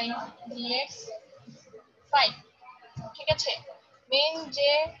Y by D x 5। ঠিক আছে, মেইন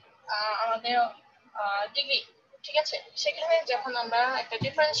যে আমাদের ডিগ্রি, ঠিক আছে, সেখানে যখন আমরা একটা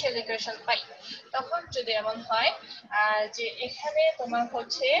ডিফারেনশিয়াল ইকুয়েশন পাই তখন যদি এমন হয় যে এখানে তোমার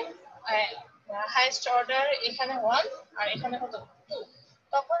হচ্ছে হাইয়েস্ট অর্ডার এখানে 1 আর এখানে কত 2,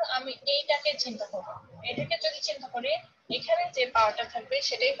 তখন আমি এইটাকে চিন্তা করব। এটাকে যদি চিন্তা করি এখানে যে পাওয়ারটা থাকবে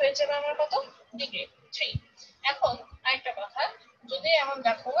সেটাই হয়ে যাবে আমার কত ডিগ্রি 3। এখন আরেকটা কথা, যদি এমন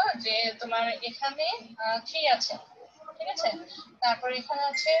দেখো যে তোমার এখানে 3 আছে, ঠিক আছে, তারপর এখানে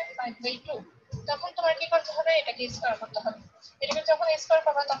আছে 5/2, তখন তোমার কি করতে হবে, এটাকে স্কয়ার করতে হবে। এটাকে যখন স্কয়ার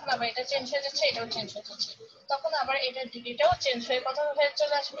করবে তখন আবার এটা চেঞ্জ হয়ে যাচ্ছে, এটাও চেঞ্জ হয়ে যাচ্ছে, তখন আবার এটার ডিগ্রিটাও চেঞ্জ হয়ে কত হয়ে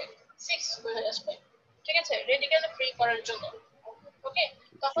চলে আসবে 6 হয়ে আসবে। ঠিক আছে, রেডিক্যাল ফ্রি করার জন্য। ওকে,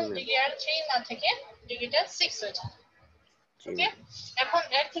 তখন ডিগ্রি আর 3 না থেকে ডিগ্রিটা 6 হয়ে যায়। ওকে, এখন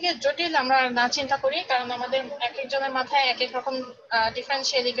এর থেকে জটিল আমরা না চিন্তা করি, কারণ আমাদের এক একজনের মাথায় এক এক রকম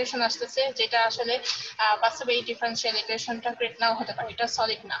ডিফারেনশিয়াল ইকুয়েশন আসতেছে, যেটা আসলে বাস্তবে এই ডিফারেনশিয়াল ইকুয়েশনটা গ্রেট নাও হতে পারে, এটা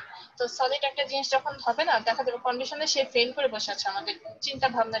সলিড না। তো সলিড একটা জিনিস যখন হবে না, দেখা যাবে কন্ডিশনে সে ফেল করে বসে আছে আমাদের চিন্তা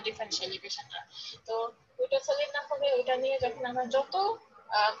ভাবনা ডিফারেনশিয়াল ইকুয়েশনটা। তো ওইটা সলিড না হবে, ওইটা নিয়ে যখন আমরা যত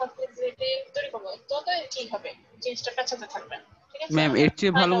কমপ্লেক্সিটি তৈরি করবো ততই ঠিক হবে, জিনিসটা পেঁচাতে থাকবে। ঠিক আছে, ম্যাম আমরা এর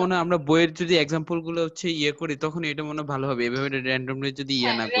চেয়ে ভালো মনে হয় আমরা বইয়ের যদি এক্সাম্পল গুলো হচ্ছে ইয়ে করি তখন এটা মনে হয় ভালো হবে, এভাবে র্যান্ডমলি যদি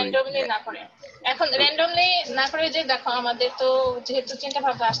ইয়ে হ্যাঁ না করি। র্যান্ডমলি না করে, এখন র্যান্ডমলি না করে যে দেখো আমাদের তো যেহেতু চিন্তা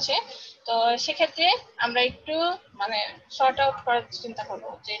ভাবনা আসছে, তো সেক্ষেত্রে আমরা একটু মানে শর্ট আউট করার চিন্তা করবো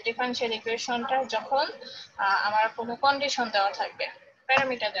যে ডিফারেনশিয়াল ইকুয়েশনটা যখন আমার কোনো কন্ডিশন দেওয়া থাকবে,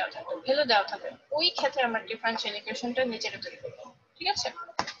 প্যারামিটার দেওয়া থাকবে, ভ্যালু দেওয়া থাকবে, ওই ক্ষেত্রে আমরা ডিফারেনশিয়াল ইকুয়েশনটা নিজেরা তৈরি করবো। ঠিক আছে,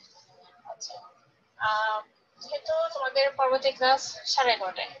 আচ্ছা যেহেতু তোমাদের পরবর্তী ক্লাস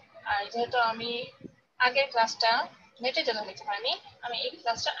 11:30, আর যেহেতু আমি আগের ক্লাসটা নেটের জন্য নিতে পারিনি, আমি এই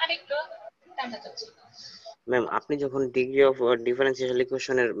ক্লাসটা আরেকটু টানতে চাচ্ছি। ম্যাম আপনি যখন ডিগ্রি অফ ডিফারেন্সিয়াল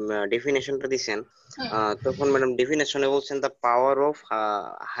ইকুয়েশনের ডেফিনেশনটা দিছেন, তখন ম্যাডাম ডেফিনেশনে বলছেন the power of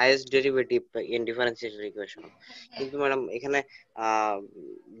highest derivative in differential equation, কিন্তু ম্যাডাম এখানে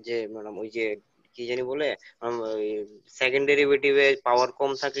যে ম্যাডাম ওই যে কি জানি বলে সেকেন্ড ডেরিভেটিভে পাওয়ার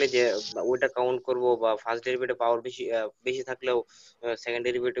কম থাকলে যে ওইটা কাউন্ট করব, বা ফার্স্ট ডেরিভেটিভ পাওয়ার বেশি বেশি থাকলেও সেকেন্ড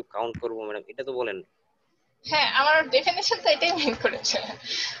ডেরিভেটিভ কাউন্ট করব, ম্যাডাম এটা তো বলেন। হ্যাঁ, আমার ডেফিনেশন তো এটাই মিন করেছে,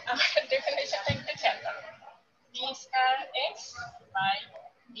 আমার ডেফিনেশনটা একটু খেয়াল করো, d square x by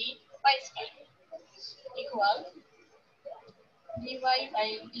d y square equal dy by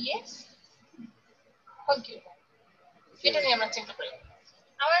dx whole cube. এটা নিয়ে আমরা চিন্তা করি।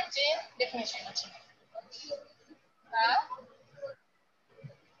 আমার যে ডেফিনেশন আছে, the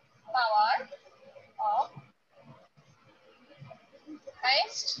power of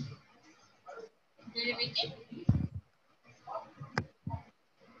highest derivative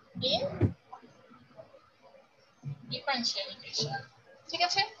in differential equation। ঠিক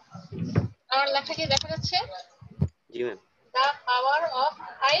আছে, আমার লেখা কি দেখা যাচ্ছে? জি ma'am. the power of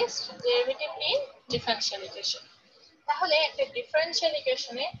highest derivative in differential equation। তাহলে একটা ডিফারেনশিয়াল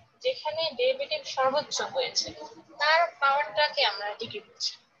ইকুয়েশনে যেখানে ডেরিভেটিভ সর্বোচ্চ হয়েছে তার পাওয়ারটাকে আমরা ডিগ্রি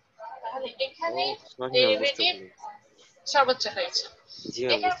বলছি। তাহলে এখানে সরি ম্যাম, বুঝতে ডেরিভেটিভ পারি। সর্বোচ্চ হয়েছে, জি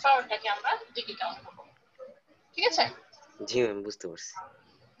ম্যাম এখানে বুঝতে পাওয়ারটাকে আমরা ডিগ্রি কাউন্ট করব। ঠিক আছে, জি ম্যাম বুঝতে পারছি।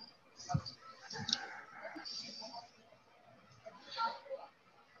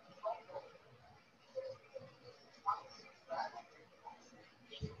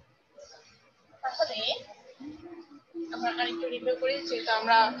 তাহলে আমরা আরেকটু রিভিউ করি, যেহেতু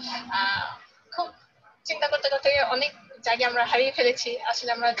আমরা খুব চিন্তা করতে করতে অনেক জায়গায় আমরা হারিয়ে ফেলেছি, আসলে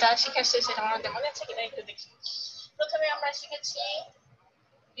আমরা যা শিখে আসছি সেটা আমাদের মনে আছে কিনা একটু দেখি। প্রথমে আমরা শিখেছি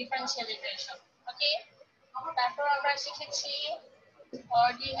ডিফারেনশিয়াল ইকুয়েশন, ওকে, তারপর আমরা শিখেছি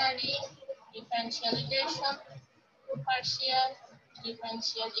ordinary differential equation, partial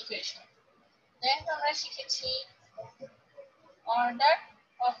differential equation, দেন আমরা শিখেছি order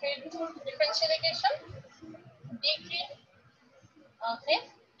of A differential equation, degree of A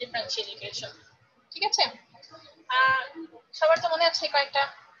differential equation. ঠিক আছে, সবার তো মনে আছে কয়েকটা।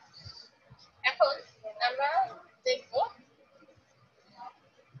 এখন আমরা দেখব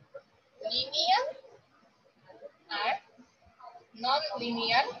লিনিয়ার আর নন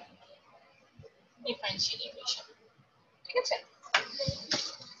লিনিয়ার ডিফারেনশিয়াল ইকুয়েশন। ঠিক আছে,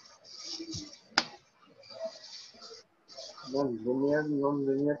 ম্যাম লিনিয়ার নন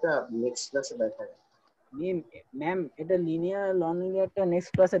লিনিয়ারটা নেক্সট ক্লাসে দেখায়। ম্যাম এটা লিনিয়ার নন লিনিয়ারটা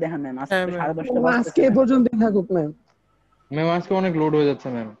নেক্সট ক্লাসে দেখান ম্যাম, আজকে হ্যাঁ তো ম্যাম। 10:30 বাজতেছে। আজকে এই পর্যন্তই থাকুক ম্যাম। ম্যাম আজকে অনেক লোড হয়ে যাচ্ছে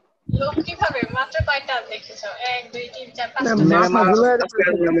ম্যাম। লোক কিভাবে মাত্র কয়টা দেখেছো? 1 2 3 4 ম্যাম 5টা। মাথা ঘুরে যাচ্ছে।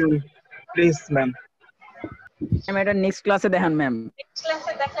 Please ma'am. ম্যাম এটা নেক্সট ক্লাসে দেখান ম্যাম। নেক্সট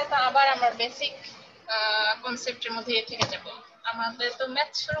ক্লাসে দেখলে তো আবার আমার বেসিক কনসেপ্টের মধ্যে থেকে যাব, আমাদের তো ম্যাথ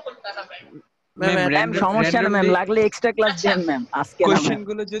শুরু করতে হবে। ম্যাম ম্যাম সমস্যা না ম্যাম, র্যান্ডমলি লাগলে এক্সট্রা ক্লাস আচ্ছা, দেন ম্যাম, আজকে না কোশ্চেন ম্যাম।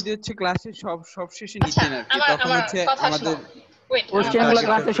 গুলো যদি হচ্ছে ক্লাসে সব শেষে আচ্ছা নিতেন আর কি, আমার তখন আমার হচ্ছে কথা শোনো, আমাদের ওয়েট আমার কোশ্চেন কথা গুলো শোনো,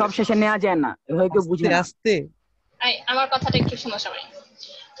 ক্লাসে সব শেষে নেওয়া যায় না, এভাবে কেউ বুঝে না। আস্তে আমার কথাটা একটু শোনো সবাই।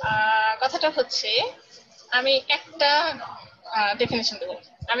 কথাটা হচ্ছে আমি একটা ডেফিনেশন দেবো,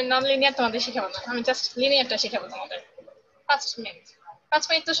 আমি নন লিনিয়ার তোমাদের শেখাবো না, আমি জাস্ট লিনিয়ারটা শেখাবো তোমাদের। 5 মিনিট, 5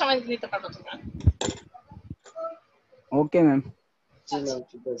 মিনিট তো সময় দিতে পারবো তোমরা। Okay ma'am. জি ম্যাম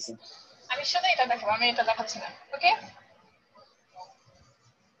ঠিক আছে। আমি শুধু এটা দেখাবো, আমি এটা দেখাচ্ছি না, ওকে?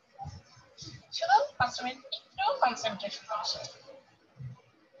 শুধু 5 মিনিট একটু কনসেন্ট্রেশন করো।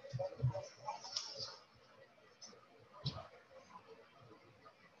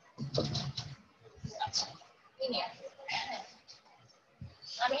 আচ্ছা, লিনিয়ার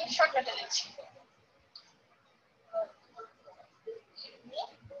আমি শর্টকাটে লিখছি,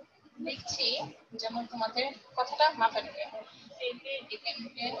 লিখছি যেমন তোমাদের কথাটা মাথায় ঢুকে। এই যে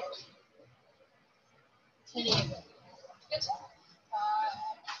ডিপেন্ডেন্ট ভেরিয়েবল, ঠিক আছে,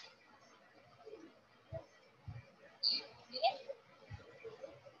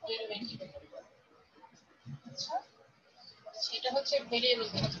 হচ্ছে ভেরিয়েবল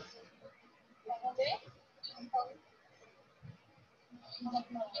তাহলে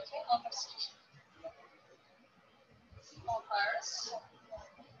occurs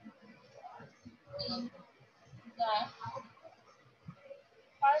in the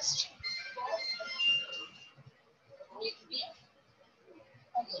first degree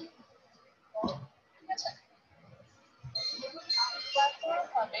only. আচ্ছা তারপর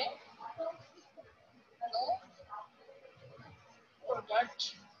হবে product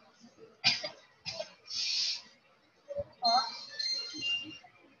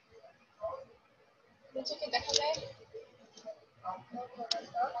নিচে দেখা যায়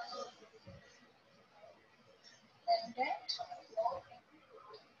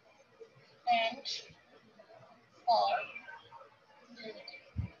and or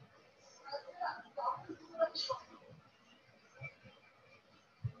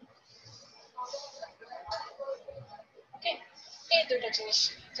ওকে এই দুটো জিনিস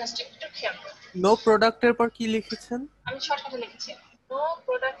জাস্ট একটু খেয়াল করুন নো প্রোডাক্টের পর কি লিখেছেন? আমি শর্টকাটে লিখেছি no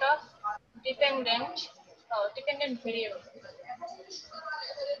product of dependent variable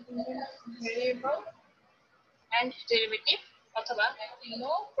and derivative অথবা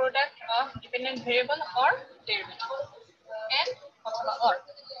no product of dependent variable or derivative and অথবা or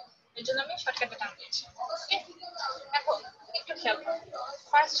এর জন্য আমি শর্টকাটে টার্ম দিয়েছি ওকে এখন একটু খেয়াল করুন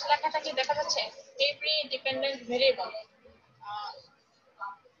ফার্স্ট লেখাটা কি দেখা যাচ্ছে every dependent variable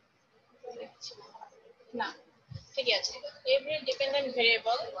না ঠিকই আছে every dependent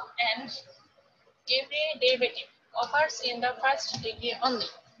variable and every derivative occurs in the first degree only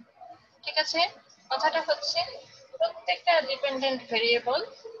ঠিক আছে কথাটা হচ্ছে প্রত্যেকটা ডিপেন্ডেন্ট ভেরিয়েবল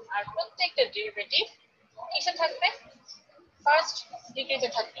আর প্রত্যেকটা ডেরিভেটিভ কিসে থাকবে ফার্স্ট ডিগ্রিতে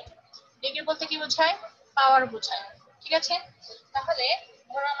থাকবে ডিগ্রি বলতে কি বোঝায় পাওয়ার বোঝায় ঠিক আছে তাহলে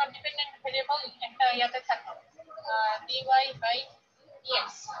ধরো আমার ডিপেন্ডেন্ট ভেরিয়েবল একটা ইয়াতে থাকলো dy by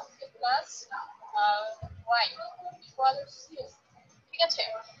dx plus y equals ঠিক আছে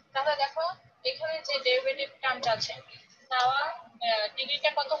তাহলে দেখো এখানে যে ডেরিভেটিভ টার্মটা আছে পাওয়ার ডিগ্রিটা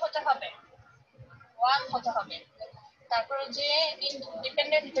কত হতে হবে 1 হতে হবে তারপর যে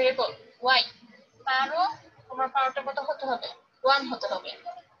ইন্ডিপেন্ডেন্ট ভেরিয়েবল y তারও তোমার পাওয়ারটা কত হতে হবে 1 হতে হবে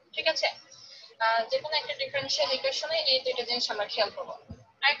ঠিক আছে যে কোনো একটা ডিফারেনশিয়াল ইকুয়েশনে এই দুইটা জিনিস আমরা খেয়াল করব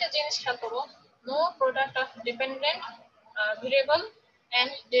আরেকটা জিনিস খেয়াল করব no product of dependent variable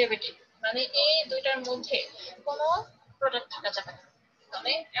and derivative মানে এই দুইটার মধ্যে কোনো প্রোডাক্ট থাকা যাবে না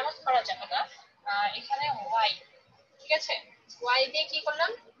মানে এমন করা যাবে না এখানে y ঠিক আছে y দিয়ে কি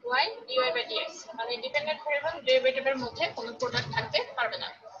করলাম y dy by dx মানে ডিপেন্ডেন্ট ভেরিয়েবল ডেরিভেটিভের মধ্যে কোনো প্রোডাক্ট থাকতে পারবে না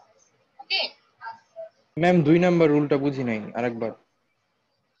ওকে ম্যাম 2 নাম্বার রুলটা বুঝি নাই আরেকবার।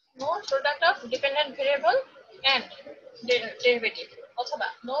 no product of dependent variable and derivative অথবা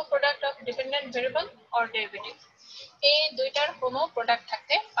no product of dependent variable or derivative এই দুইটার কোনো প্রোডাক্ট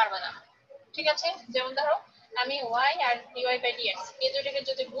থাকতে পারবে না ঠিক আছে যেমন ধরো আমি y R dy by dx এই দুইটাকে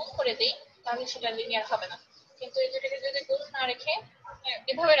যদি গুণ করে দেই তাহলে সেটা লিনিয়ার হবে না কিন্তু এই দুইটাকে যদি গুণ না রেখে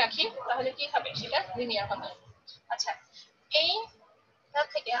এভাবে রাখি তাহলে কি হবে সেটা লিনিয়ার হবে আচ্ছা এই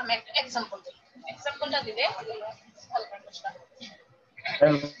থেকে আমি একটা एग्जांपल দিই एग्जांपलটা দিলে ভালো করে বুঝবা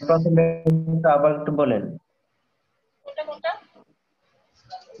প্রথমে আবার একটু বলেন কোনটা কোনটা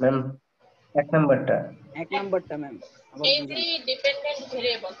ম্যাম এক নাম্বারটা ma'am every dependent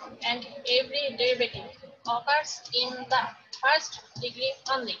variable and every derivative occurs in the first degree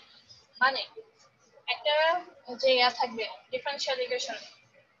only মানে একটা যে ইয়া থাকবে ডিফারেনশিয়াল ইকুয়েশন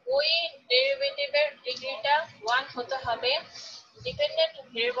ওই ডেরিভেটিভের ডিগ্রিটা 1 হতে হবে ডিপেন্ডেন্ট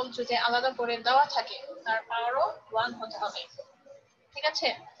ভেরিয়েবল যদি আলাদা করে দেওয়া থাকে তার পাওয়ারও 1 হতে হবে ঠিক আছে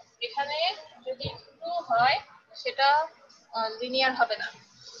এখানে যদি 2 হয় সেটা লিনিয়ার হবে না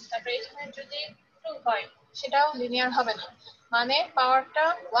তারপরে এখানে যদি 2 হয় সেটাও লিনিয়ার হবে না মানে পাওয়ারটা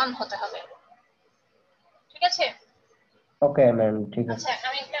 1 হতে হবে ঠিক আছে ওকে ম্যাম ঠিক আছে আচ্ছা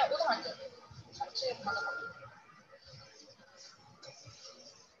আমি একটা উদাহরণ দেব সবচেয়ে ভালো হবে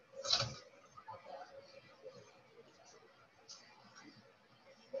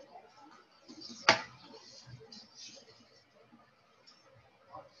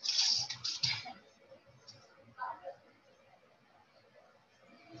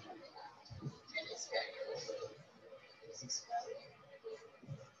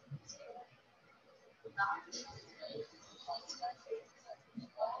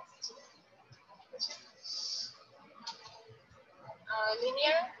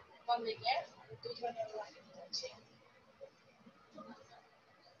লিনিয়ার নন লিনিয়ার দুই ধরনের আছে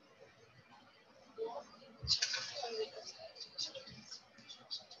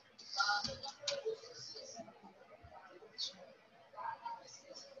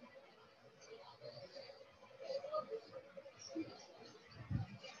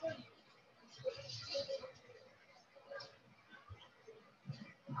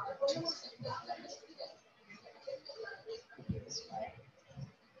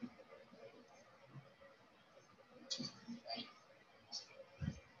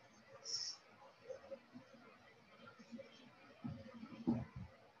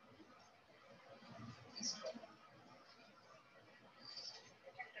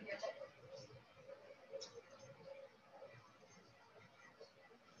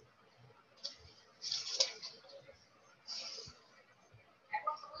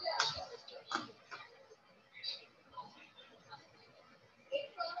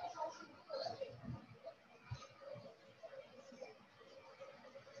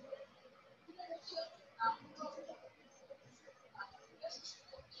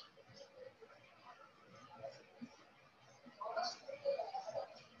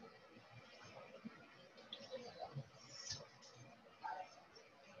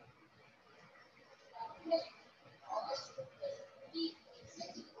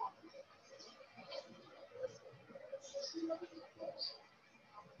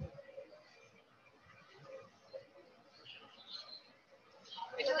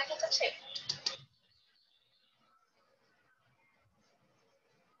এটা দেখা যাচ্ছে?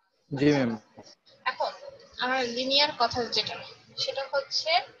 জি ম্যাম। এখন আমার লিনিয়ার কথা যেটা সেটা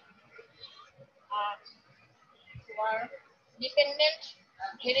হচ্ছে তোমার ডিপেন্ডেন্ট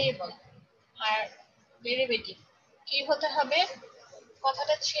ভেরিয়েবল আর ডেরিভেটিভ কি হতে হবে?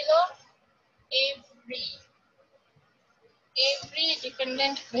 কথাটা ছিল every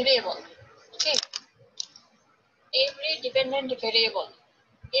dependent variable, ঠিক? every dependent variable,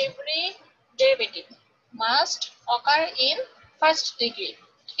 every derivative must occur in first degree,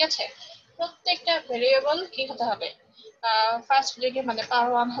 ঠিক আছে? প্রত্যেকটা ভেরিয়েবল কি হতে হবে? ফার্স্ট ডিগ্রি মানে পাওয়ার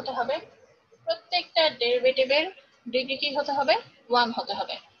 1 হতে হবে। প্রত্যেকটা ডেরিভেটিভের ডিগ্রি কি হতে হবে? 1 হতে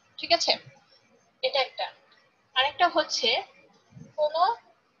হবে, ঠিক আছে? এটা একটা। আরেকটা হচ্ছে কোনো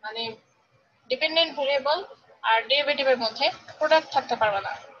মানে ডিপেন্ডেন্ট ভেরিয়েবল আর ডেরিভেটিভের মধ্যে প্রোডাক্ট থাকতে পারবে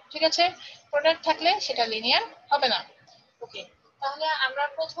না, ঠিক আছে? প্রোডাক্ট থাকলে সেটা লিনিয়ার হবে না। ওকে, তাহলে আমরা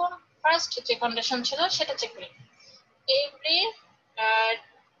প্রথম ফার্স্ট যে কন্ডিশন ছিল সেটা চেক করি। এভরি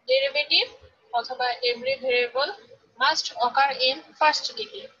ডেরিভেটিভ অথবা every variable must occur in first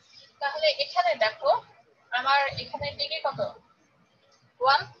degree. তাহলে এখানে দেখো আমার এখানে ডিগ্রি কত?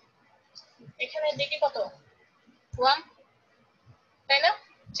 1। এখানে ডিগ্রি কত? 1, তাই না?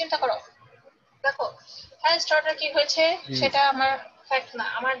 চিন্তা করো, দেখো হাইয়েস্ট অর্ডার কি হয়েছে সেটা আমার ফ্যাক্ট না,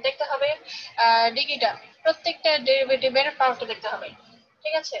 আমার দেখতে হবে ডিগ্রিটা, প্রত্যেকটা ডেরিভেটিভের পাওয়ারটা দেখতে হবে,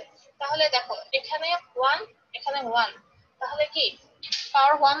 ঠিক আছে? তাহলে দেখো এখানে 1, এখানে 1, তাহলে কি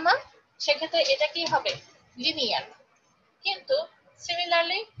পাওয়ার 1 না? সেক্ষেত্রে এটা কি হবে? লিনিয়ার। কিন্তু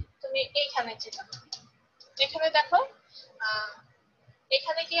সিমিলারলি তুমি এইখানে যেটা এখানে দেখো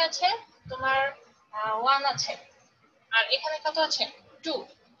এখানে কি আছে? তোমার 1 আছে আর এখানে কত আছে? 2।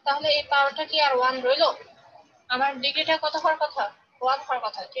 তাহলে এই পাওয়ারটা কি আর 1 রইলো? আমার ডিগ্রিটা কত হওয়ার কথা? 1 হওয়ার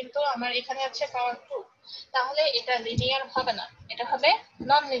কথা, কিন্তু আমার এখানে আছে পাওয়ার 2। তাহলে এটা লিনিয়ার হবে না, এটা হবে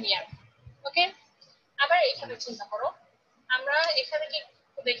নন লিনিয়ার। ওকে, আবার এখানে চিন্তা করো, আমরা এখানে কি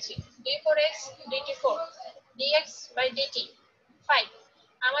দেখছি? d4x dt4 dx by dt 5।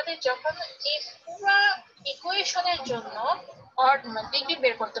 আমাদের যখন এই পুরো ইকুয়েশনের জন্য ডিগ্রি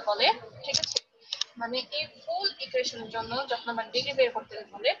বের করতে বলে, ঠিক আছে? মানে এই ফুল ইকুয়েশনের জন্য যখন আমরা ডিগ্রি বের করতে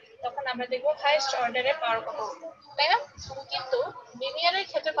বলে তখন আমরা দেখবো হাইয়েস্ট অর্ডারের পাওয়ার কত, তাই না? কিন্তু লিনিয়ারের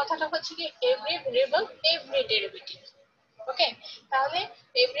ক্ষেত্রে কথাটা হচ্ছে কি এভরি ভেরিয়েবল এভরি ডেরিভেটিভ। ওকে, তাহলে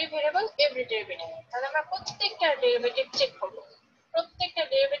এভরি ভেরিয়েবল এভরি ডেরিভেটিভ, তাহলে আমরা প্রত্যেকটা ডেরিভেটিভ চেক করব। প্রত্যেকটা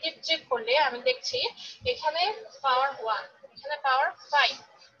ডেরিভেটিভ চেক করলে আমি দেখছি এখানে পাওয়ার 1, এখানে পাওয়ার 5,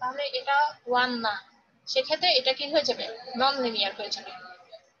 তাহলে এটা 1 না, সেক্ষেত্রে এটা কি হয়ে যাবে? নন লিনিয়ার হয়ে যাবে।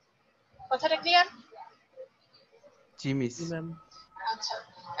 কথাটা ক্লিয়ার? জি মিস। আচ্ছা,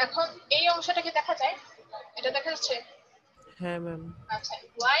 এখন এই অংশটা কি দেখা যায়? এটা দেখা যাচ্ছে? হ্যাঁ ম্যাম। আচ্ছা,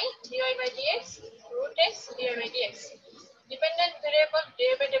 y dy by dx root x dy by dx dependent variable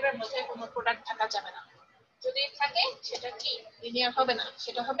ডেরিভেটিভের মধ্যে কোনো প্রোডাক্ট থাকা যাবে না। যদি থাকে সেটা কি লিনিয়ার হবে না,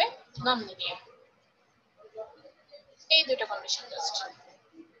 সেটা হবে নন লিনিয়ার। এই দুটো কন্ডিশন জাস্ট।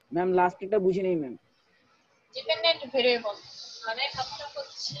 ম্যাম লাস্ট এটা বুঝি নেই ম্যাম। ডিপেন্ডেন্ট ভেরিয়েবল মানে কথাটা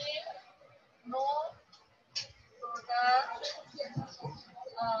হচ্ছে no product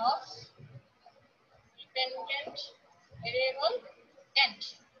of dependent variable and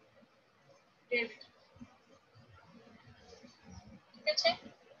derivative, ঠিক আছে?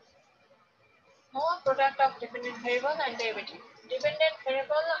 no product of dependent variable and derivative, dependent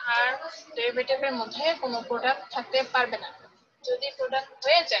variable R derivative এর মধ্যে কোনো প্রোডাক্ট থাকতে পারবে না। যদি প্রোডাক্ট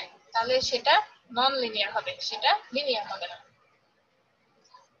হয়ে যায় তাহলে সেটা নন লিনিয়ার হবে, সেটা লিনিয়ার হবে না।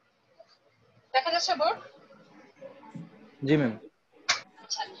 দেখা যাচ্ছে বোর্ড? জি ম্যাম।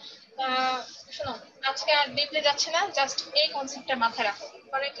 আচ্ছা, আহ, শোনো, আজকে আর ডিপলি যাচ্ছে না, জাস্ট এই কনসেপ্টটা মাথায় রাখো।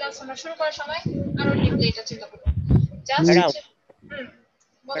 পরের ক্লাস আমরা শুরু করার সময় আরো ডিপলি এটা চিন্তা করবো। জাস্ট ম্যাডাম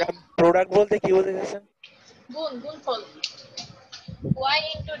বলো। প্রোডাক্ট বলতে কি বলতে চাইছেন? গুণফল y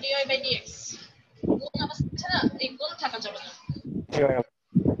into dy by dx। গুণ অবস্থা না, এই গুণ থাকা যাবে না।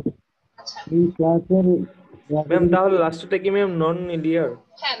 আচ্ছা, এই ক্লাসের ম্যাম তাহলে লাস্টটা কি ম্যাম নন লিনিয়ার?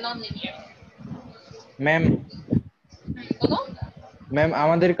 হ্যাঁ নন লিনিয়ার। ম্যাম বলো। ম্যাম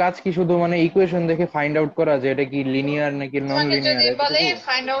আমাদের কাজ কি শুধু মানে ইকুয়েশন দেখে ফাইন্ড আউট করা যে এটা কি লিনিয়ার নাকি নন তোমাকে লিনিয়ার যদি বলে এতটুকু?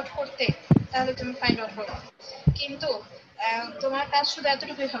 ফাইন্ড আউট করতে, তাহলে তুমি ফাইন্ড আউট করো, কিন্তু তোমার কাজ শুধু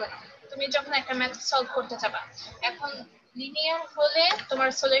এতটুকুই হবে না। তুমি যখন একটা ম্যাথ সলভ করতে যাবা, এখন লিনিয়ার হলে তোমার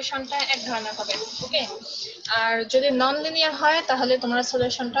সলিউশনটা এক ধরনের হবে, ওকে? আর যদি নন লিনিয়ার হয় তাহলে তোমার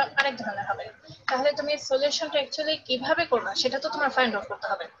সলিউশনটা আরেক ধরনের হবে। তাহলে তুমি সলিউশনটা অ্যাকচুয়ালি কিভাবে করবা সেটা তো তোমার ফাইন্ড আউট করতে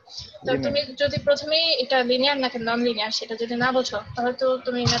হবে। তো জি ম্যাম। তুমি যদি প্রথমেই এটা লিনিয়ার নাকি নন লিনিয়ার সেটা যদি না বোঝো, তাহলে তো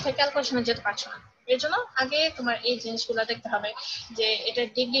তুমি ম্যাথের ক্যালকুলেশনে যেতে পারছো না। এর জন্য আগে তোমার এই জিনিসগুলো দেখতে হবে যে এটার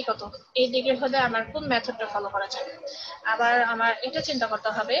ডিগ্রি কত, এই ডিগ্রি হলে আমার কোন মেথডটা ফলো করা যায়। আবার আমার এটা চিন্তা করতে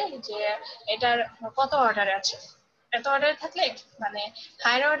হবে যে এটার কত অর্ডারে আছে। এত অর্ডারে থাকলে মানে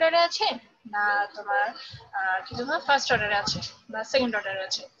হায়ার অর্ডারে আছে না তোমার কি যেন ফার্স্ট অর্ডারে আছে বা সেকেন্ড অর্ডারে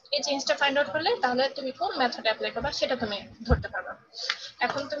আছে, এই জিনিসটা ফাইন্ড আউট করলে তাহলে তুমি কোন মেথড অ্যাপ্লাই করবা সেটা তুমি ধরতে পারবে।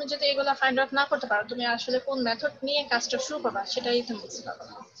 এখন তুমি যদি এগুলা ফাইন্ড আউট না করতে পারো, তুমি আসলে কোন মেথড নিয়ে কাজটা শুরু করবা সেটাই তুমি বুঝতে পারবে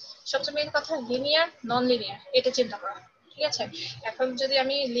না। সবচেয়ে মেইন কথা লিনিয়ার নন লিনিয়ার এটা চিন্তা করা, ঠিক আছে? এখন যদি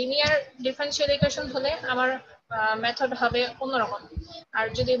আমি লিনিয়ার ডিফারেনশিয়াল ইকুয়েশন হলে আমার মেথড হবে অন্যরকম। আর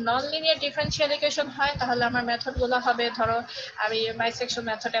যদি নন লিনিয়ার ডিফারেনশিয়াল ইকুয়েশন হয় তাহলে আমার মেথড গুলো হবে, ধরো আমি বাইসেকশন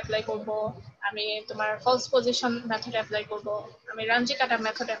মেথড অ্যাপ্লাই করব, আমি তোমার ফলস পজিশন মেথড অ্যাপ্লাই করব, আমি রাঞ্জি কাটা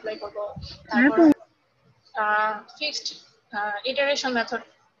মেথড অ্যাপ্লাই করব, তারপর ফিক্সড ইটারেশন মেথড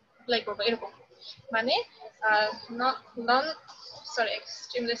অ্যাপ্লাই করব, এরকম। মানে নন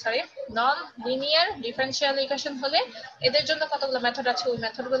নন লিনিয়ার ডিফারেনশিয়াল ইকুয়েশন হলে এদের জন্য কতগুলো মেথড আছে, ওই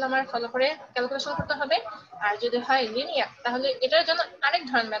মেথডগুলো আমার ফলো করে ক্যালকুলেশন করতে হবে। আর যদি হয় লিনিয়ার তাহলে এটার জন্য আরেক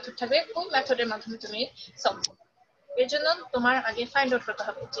ধরনের মেথড থাকবে, কোন মেথডের মাধ্যমে তুমি সলভ করবে। এর জন্য তোমার আগে ফাইন্ড আউট করতে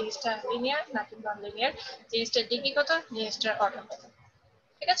হবে জিনিসটা লিনিয়ার নাকি নন লিনিয়ার, জিনিসটার ডিগ্রি কত, জিনিসটার অর্ডার কত,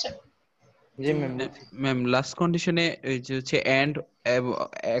 ঠিক আছে? জি ম্যাম। ম্যাম লাস্ট কন্ডিশনে এই যে হচ্ছে এন্ড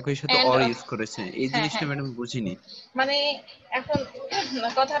একই সাথে And, অর ইউজ করেছে, এই হ্যাঁ জিনিসটা হ্যাঁ, ম্যাডাম বুঝিনি। মানে এখন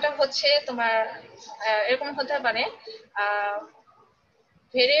কথাটা হচ্ছে তোমার এরকম হতে পারে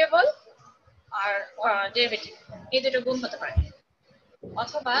ভেরিয়েবল আর ডেরিভেটিভ এই দুটো গুণ হতে পারে,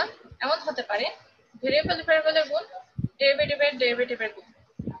 অথবা এমন হতে পারে ভেরিয়েবলের গুণ ডেরিভেটিভের গুণ,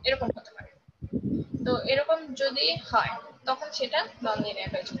 এরকম হতে পারে। তো এরকম যদি হয় তখন সেটা নন লিনিয়ার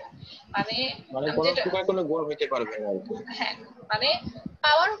হয়ে যাবে। মানে মানে আমি কোনো যেটা, প্রকার কোনো গুণ হইতে পারবে না আর কি। হ্যাঁ মানে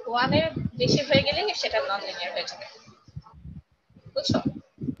পাওয়ার 1 এর বেশি হয়ে গেলে সেটা নন লিনিয়ার হয়ে যাবে, বুঝছো?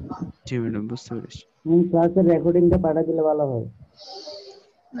 জি ম্যাডাম বুঝতে পেরেছি। ক্লাসের রেকর্ডিংটা পাঠা দিলে ভালো হয়।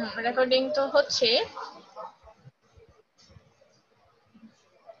 রেকর্ডিং তো হচ্ছে,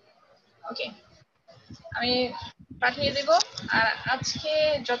 ওকে আমি পাঠিয়ে দিব। আর আজকে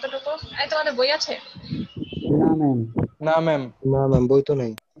যতটুকু, তোমাদের বই আছে? না ম্যাম। না ম্যাম। না ম্যাম বই তো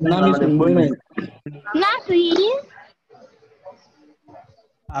নাই। না আমাদের বই নাই। না তুই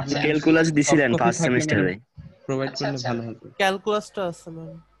আপনি ক্যালকুলাস দিছিলেন কপি ফার্স্ট থাকলে ম্যাডাম সেমিস্টারে। প্রোভাইড আচ্ছা করলে আচ্ছা, ভালো হতো। ক্যালকুলাসটা আছে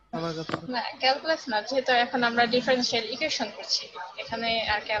ম্যাম আমার কাছে। না ক্যালকুলাস না, যেহেতু এখন আমরা ডিফারেনশিয়াল ইকুয়েশন করছি, এখানে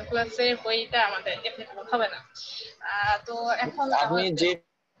আর ক্যালকুলাসের বইটা আমাদের অ্যাপ্লিকেবল হবে না। তো এখন আপনি যে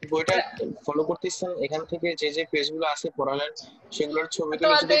বইটা ফলো করতেছেন এখান থেকে যে যে পেজগুলো আছে পড়ালেন সেগুলোর ছবি তুলে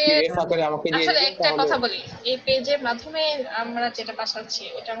যদি তোমাদের পিডিএফ আকারে আমাকে দিয়ে আসলে দিবেন একটা তাহলে। কথা বলি, এই পেজের মাধ্যমে আমরা যেটা পাঠাচ্ছি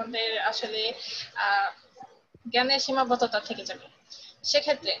ওটা আমাদের আসলে জ্ঞানের সীমাবদ্ধতা থেকে যাবে।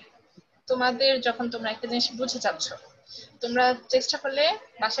 সেক্ষেত্রে তোমাদের যখন তোমরা একটা জিনিস বুঝে যাচ্ছ, তোমরা চেষ্টা করলে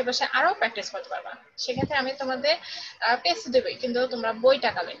বাসায় বসে আরো প্র্যাকটিস করতে পারবা। সেক্ষেত্রে আমি তোমাদের পেজ দেবই, কিন্তু তোমরা বইটা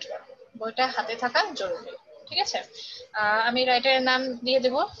কালেক্ট করো, বইটা হাতে থাকা জরুরি, ঠিক আছে? আমি রাইটারের নাম দিয়ে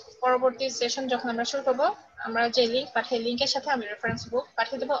দেব। পরবর্তী সেশন যখন আমরা শুরু করবো, আমরা যে লিঙ্ক পাঠিয়ে লিঙ্কের সাথে আমি রেফারেন্স বুক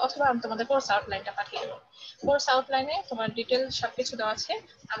পাঠিয়ে দেবো, অথবা আমি তোমাদের কোর্স আউটলাইনটা পাঠিয়ে দেবো। কোর্স আউটলাইনে তোমার ডিটেল সবকিছু দেওয়া আছে,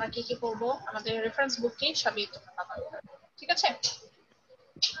 আমরা কি কি করবো, আমাদের রেফারেন্স বুক কি, সবই তোমরা পাবা, ঠিক আছে?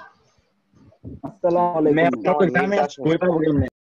 আসসালামু আলাইকুম। ম্যাম গ্রামে বই পাবো কেমনে?